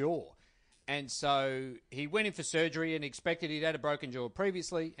his jaw. And so he went in for surgery and expected he'd had a broken jaw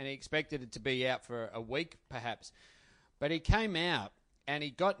previously, and he expected it to be out for a week, perhaps. But he came out and he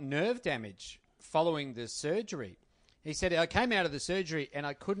got nerve damage following the surgery. He said, I came out of the surgery and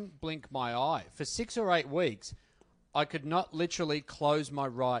I couldn't blink my eye. For 6 or 8 weeks, I could not literally close my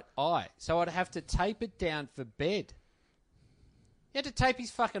right eye. So I'd have to tape it down for bed. He had to tape his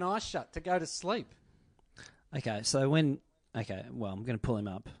fucking eyes shut to go to sleep. Okay, so well, I'm going to pull him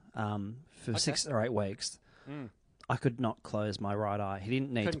up. For 6 or 8 weeks, I could not close my right eye. He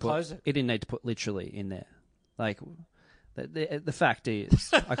didn't need close it? He didn't need to put literally in there. Like, the fact is,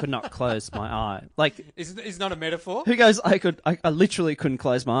 I could not close my eye. Like, It's not a metaphor? who goes? I literally couldn't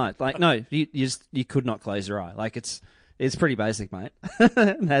close my eye. Like, no, you could not close your eye. Like, it's pretty basic, mate.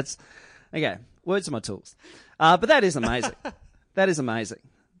 That's okay. Words are my tools. But that is amazing. That is amazing.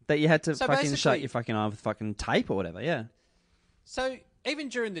 That you had to So fucking shut basically- your fucking eye with fucking tape or whatever. Yeah. So even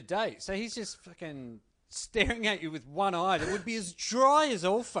during the day, so he's just fucking staring at you with one eye that would be as dry as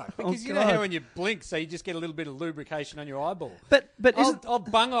all fuck. Because you know God. how when you blink, so you just get a little bit of lubrication on your eyeball. But isn't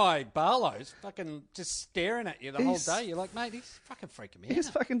old bung-eye Barlow's fucking just staring at you the whole He's- day. You're like, mate, he's fucking freaking me he's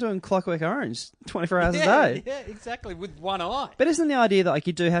out. fucking doing Clockwork Orange 24 hours a Yeah, day? yeah, exactly, with one eye. But isn't the idea that like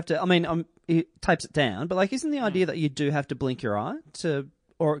you do have to? I mean, it tapes it down, but like, isn't the idea that you do have to blink your eye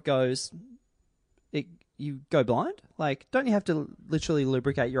or it goes, you go blind? Like, don't you have to literally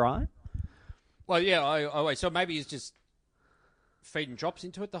lubricate your eye? Well, yeah, wait, so maybe he's just feeding drops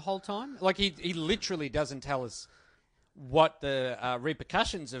into it the whole time? Like, he literally doesn't tell us what the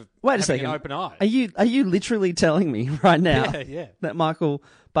repercussions of Wait a having second. an open eye. Are you literally telling me right now Yeah. that Michael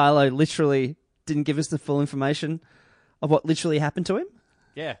Barlow literally didn't give us the full information of what literally happened to him?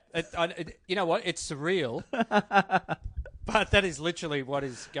 Yeah. You know what? It's surreal. But that is literally what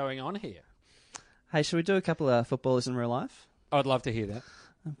is going on here. Hey, should we do a couple of footballers in real life? I'd love to hear that.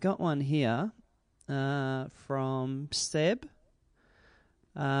 I've got one here from Seb.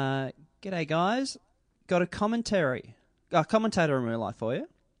 G'day, guys. Got a commentator in real life for you.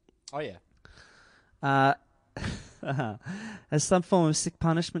 Oh, yeah. As some form of sick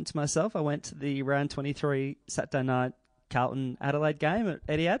punishment to myself, I went to the round 23 Saturday night Carlton Adelaide game at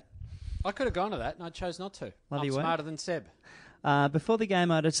Etihad. I could have gone to that, and I chose not to. Love I'm you, Wayne. smarter than Seb. Before the game,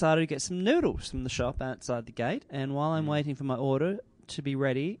 I decided to get some noodles from the shop outside the gate, and while I'm waiting for my order to be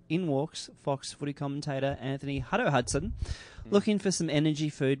ready, in walks Fox footy commentator Anthony Hutto Hudson, looking for some energy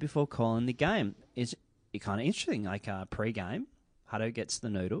food before calling the game. It's kind of interesting, like pre-game, Hutto gets the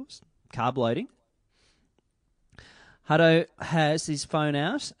noodles, carb loading. Hutto has his phone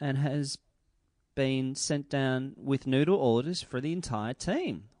out and has been sent down with noodle orders for the entire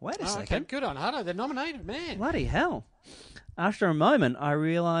team. Wait a second. Okay, good on Hutto. They're nominated, man. Bloody hell. After a moment, I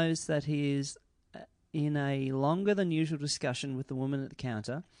realised that he is in a longer than usual discussion with the woman at the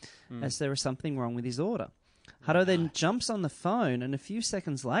counter as there is something wrong with his order. Hutto then jumps on the phone, and a few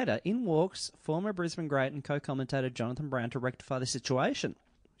seconds later, in walks former Brisbane great and co-commentator Jonathan Brown to rectify the situation.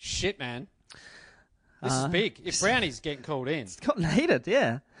 Shit, man. This is big. If Brownie's getting called in. It's gotten heated,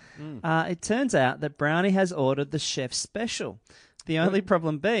 yeah. It turns out that Brownie has ordered the chef special. The only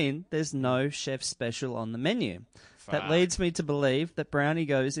problem being there's no chef special on the menu. That leads me to believe that Brownie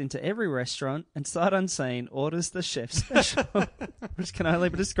goes into every restaurant and sight unseen orders the chef special, which can only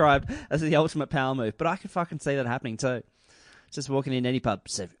be described as the ultimate power move. But I could fucking see that happening too. Just walking in any pub,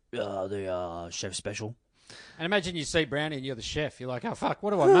 the chef special. And imagine you see Brownie and you're the chef. You're like, oh, fuck,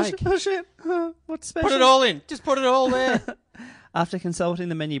 what do I make? Oh shit, what's special? Put it all in. Just put it all there. After consulting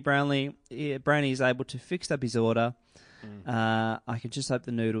the menu, Brownie is able to fix up his order. I could just hope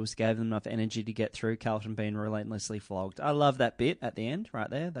the noodles gave them enough energy to get through Carlton being relentlessly flogged. I love that bit at the end right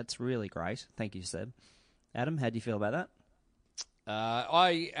there. That's really great. Thank you, Seb. Adam, how do you feel about that?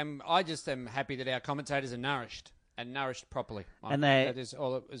 I just am happy that our commentators are nourished and nourished properly. And that's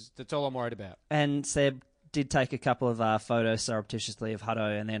all I'm worried about. And Seb did take a couple of photos surreptitiously of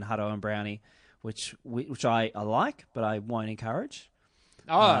Hutto and then Hutto and Brownie, which I like, but I won't encourage.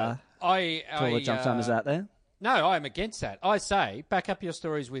 To all the jump timers out there. No, I'm against that. I say back up your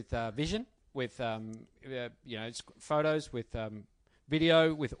stories with vision, with photos, with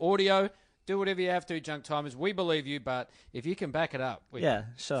video, with audio. Do whatever you have to, junk timers. We believe you, but if you can back it up with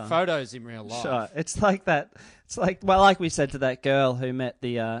photos in real life, sure. It's like that. It's like we said to that girl who met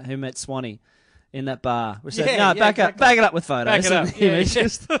Swanee in that bar. We said, back it up with photos. Back it up. And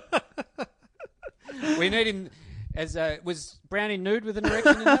images. We need him as was Brownie nude with an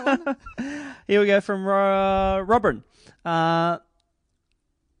erection in that one? Here we go from Robin.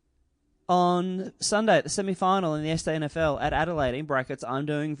 On Sunday at the semi-final in the SANFL at Adelaide, in brackets, I'm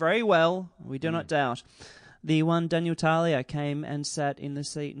doing very well, we do not doubt. The one Daniel Talia came and sat in the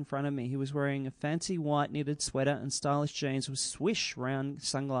seat in front of me. He was wearing a fancy white knitted sweater and stylish jeans with swish round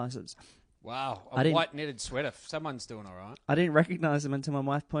sunglasses. Wow, a white knitted sweater. Someone's doing all right. I didn't recognise him until my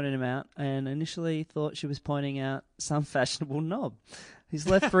wife pointed him out and initially thought she was pointing out some fashionable knob. His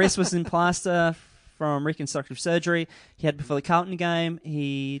left wrist was in plaster from reconstructive surgery he had before the Carlton game.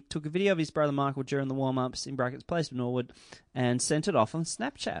 He took a video of his brother Michael during the warm-ups, in brackets, placed in Norwood, and sent it off on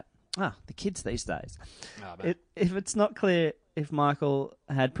Snapchat. Ah, the kids these days. Oh, If it's not clear if Michael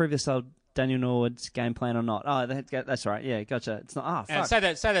had previously told Daniel Norwood's game plan or not. Oh, that's right. Yeah, gotcha. It's not. Fuck. Say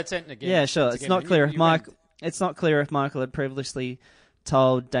that sentence again. Yeah, sure. It's not clear if Michael. It's not clear if Michael had previously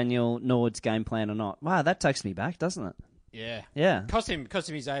told Daniel Norwood's game plan or not. Wow, that takes me back, doesn't it? Yeah. Yeah. Cost him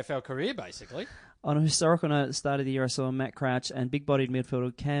his AFL career, basically. On a historical note, at the start of the year, I saw Matt Crouch and big-bodied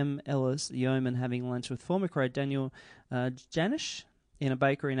midfielder Cam Ellis, the Yeoman, having lunch with former Crow Daniel Janish in a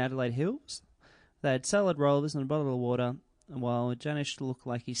bakery in Adelaide Hills. They had salad rollers and a bottle of water, while Janish looked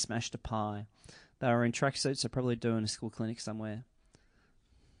like he smashed a pie. They were in tracksuits, so probably doing a school clinic somewhere.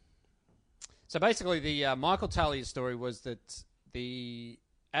 So basically, the Michael Talia story was that the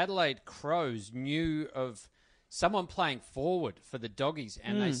Adelaide Crows knew of someone playing forward for the Doggies,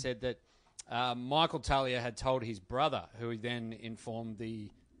 and they said that Michael Talia had told his brother, who then informed the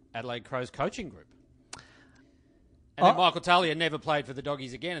Adelaide Crows coaching group. And then Michael Talia never played for the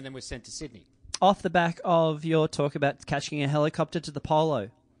Doggies again and then was sent to Sydney. Off the back of your talk about catching a helicopter to the polo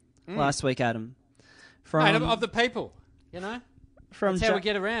last week, Adam. Of the people, That's how we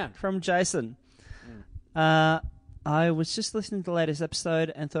get around. From Jason. I was just listening to the latest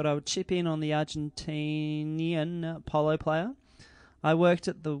episode and thought I would chip in on the Argentinian polo player. I worked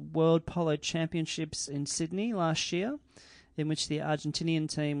at the World Polo Championships in Sydney last year, in which the Argentinian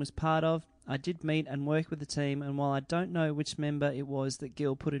team was part of. I did meet and work with the team, and while I don't know which member it was that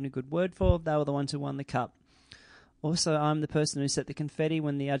Gil put in a good word for, they were the ones who won the cup. Also, I'm the person who set the confetti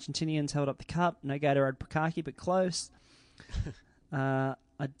when the Argentinians held up the cup. No Gatorade Pukaki, but close. I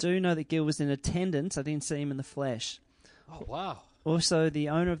do know that Gil was in attendance. I didn't see him in the flesh. Oh, wow. Also, the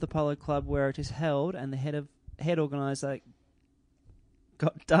owner of the polo club where it is held and the head organiser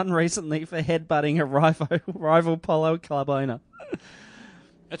got done recently for headbutting a rival polo club owner.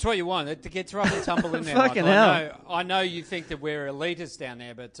 That's what you want. It gets rough and tumble in there. Fucking Michael. hell. I know you think that we're elitists down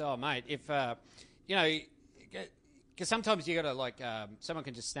there, but, mate, if, because sometimes you got to, someone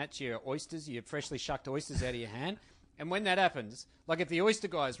can just snatch your oysters, your freshly shucked oysters out of your hand. And when that happens, like if the oyster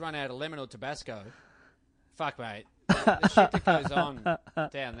guys run out of lemon or Tabasco, fuck, mate, the shit that goes on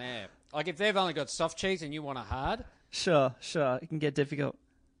down there. Like if they've only got soft cheese and you want a hard. Sure. It can get difficult.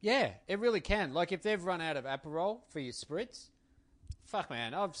 Yeah, it really can. Like if they've run out of Aperol for your spritz, fuck,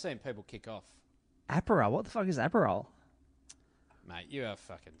 man, I've seen people kick off. Aperol? What the fuck is Aperol? Mate, you are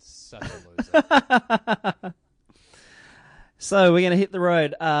fucking such a loser. So we're going to hit the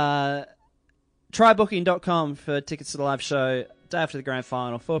road. Trybooking.com for tickets to the live show. Day after the grand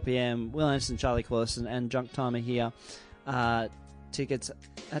final, 4 p.m. Will Anderson, Charlie Clausen, and Junk Timer here. Tickets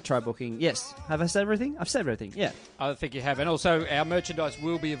at Trybooking. Yes. Have I said everything? I've said everything, yeah. I think you have. And also, our merchandise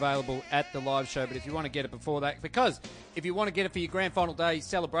will be available at the live show. But if you want to get it before that, because if you want to get it for your grand final day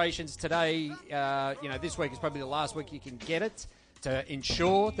celebrations today, this week is probably the last week you can get it to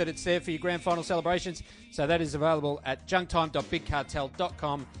ensure that it's there for your grand final celebrations. So that is available at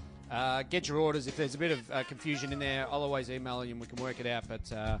junktime.bigcartel.com. Get your orders. If there's a bit of confusion in there, I'll always email you and we can work it out.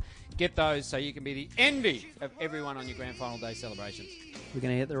 But get those so you can be the envy of everyone on your grand final day celebrations. We're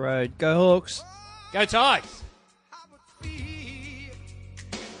going to hit the road. Go Hawks. Go Tigers.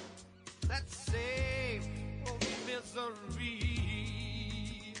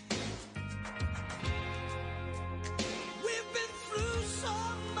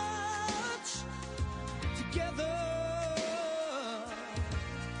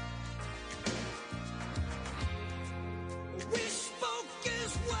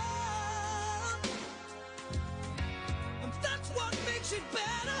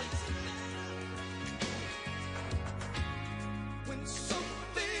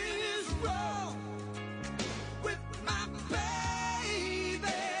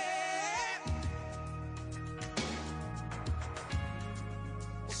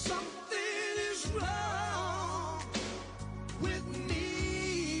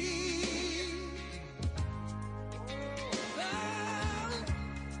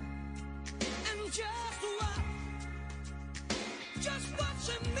 Just what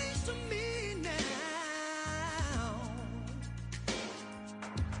she means to me now.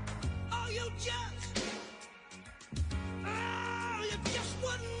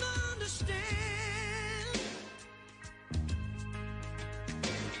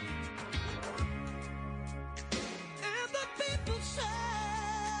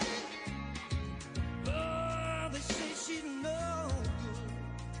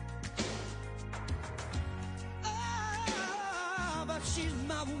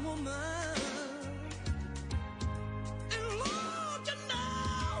 of a woman. And Lord, you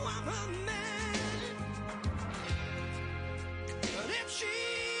know I'm her man. But if she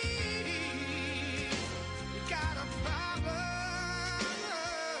got a problem,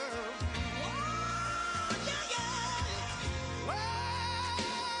 oh, yeah, yeah. Whoa.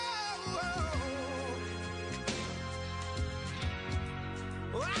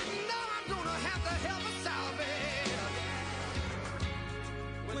 I know I'm gonna have to help her solve it.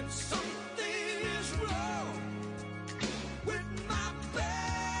 When something is wrong with my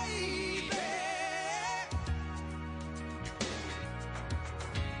baby,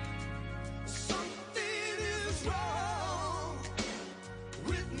 something is wrong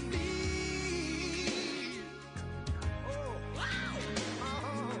with me. Oh, wow.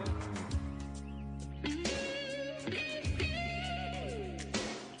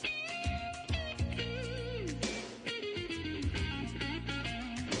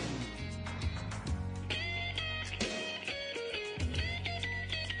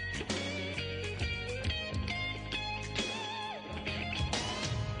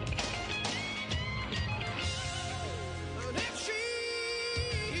 And if she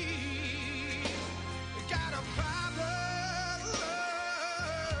got a problem,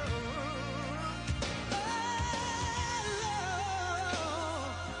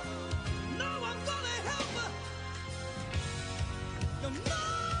 no, I'm gonna help her. You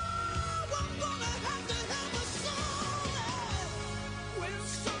know I'm gonna have to help her solve it. When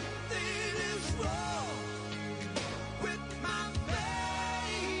something is wrong with my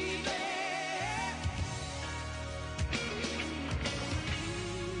baby.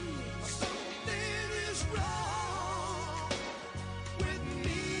 Something is wrong with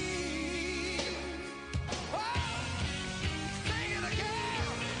me. Oh, say it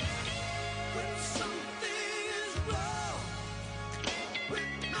again. When something is wrong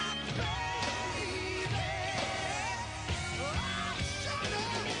with my baby. Oh, shut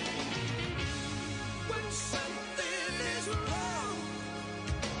up. When something is wrong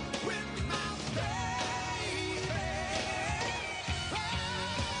with my baby.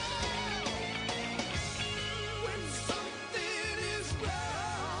 When something is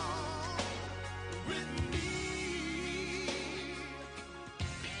wrong with me.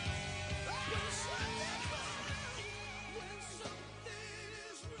 When something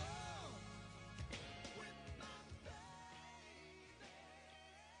is wrong with my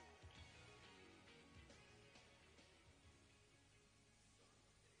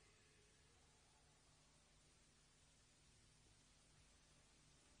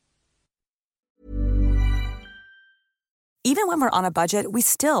Even when we're on a budget, we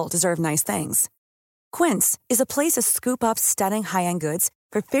still deserve nice things. Quince is a place to scoop up stunning high-end goods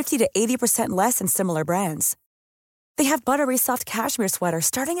for 50 to 80% less than similar brands. They have buttery soft cashmere sweaters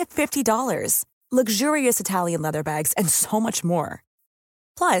starting at $50, luxurious Italian leather bags, and so much more.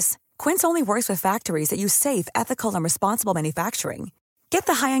 Plus, Quince only works with factories that use safe, ethical, and responsible manufacturing. Get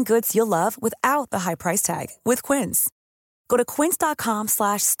the high-end goods you'll love without the high price tag with Quince. Go to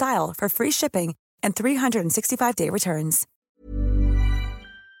quince.com/style for free shipping and 365-day returns.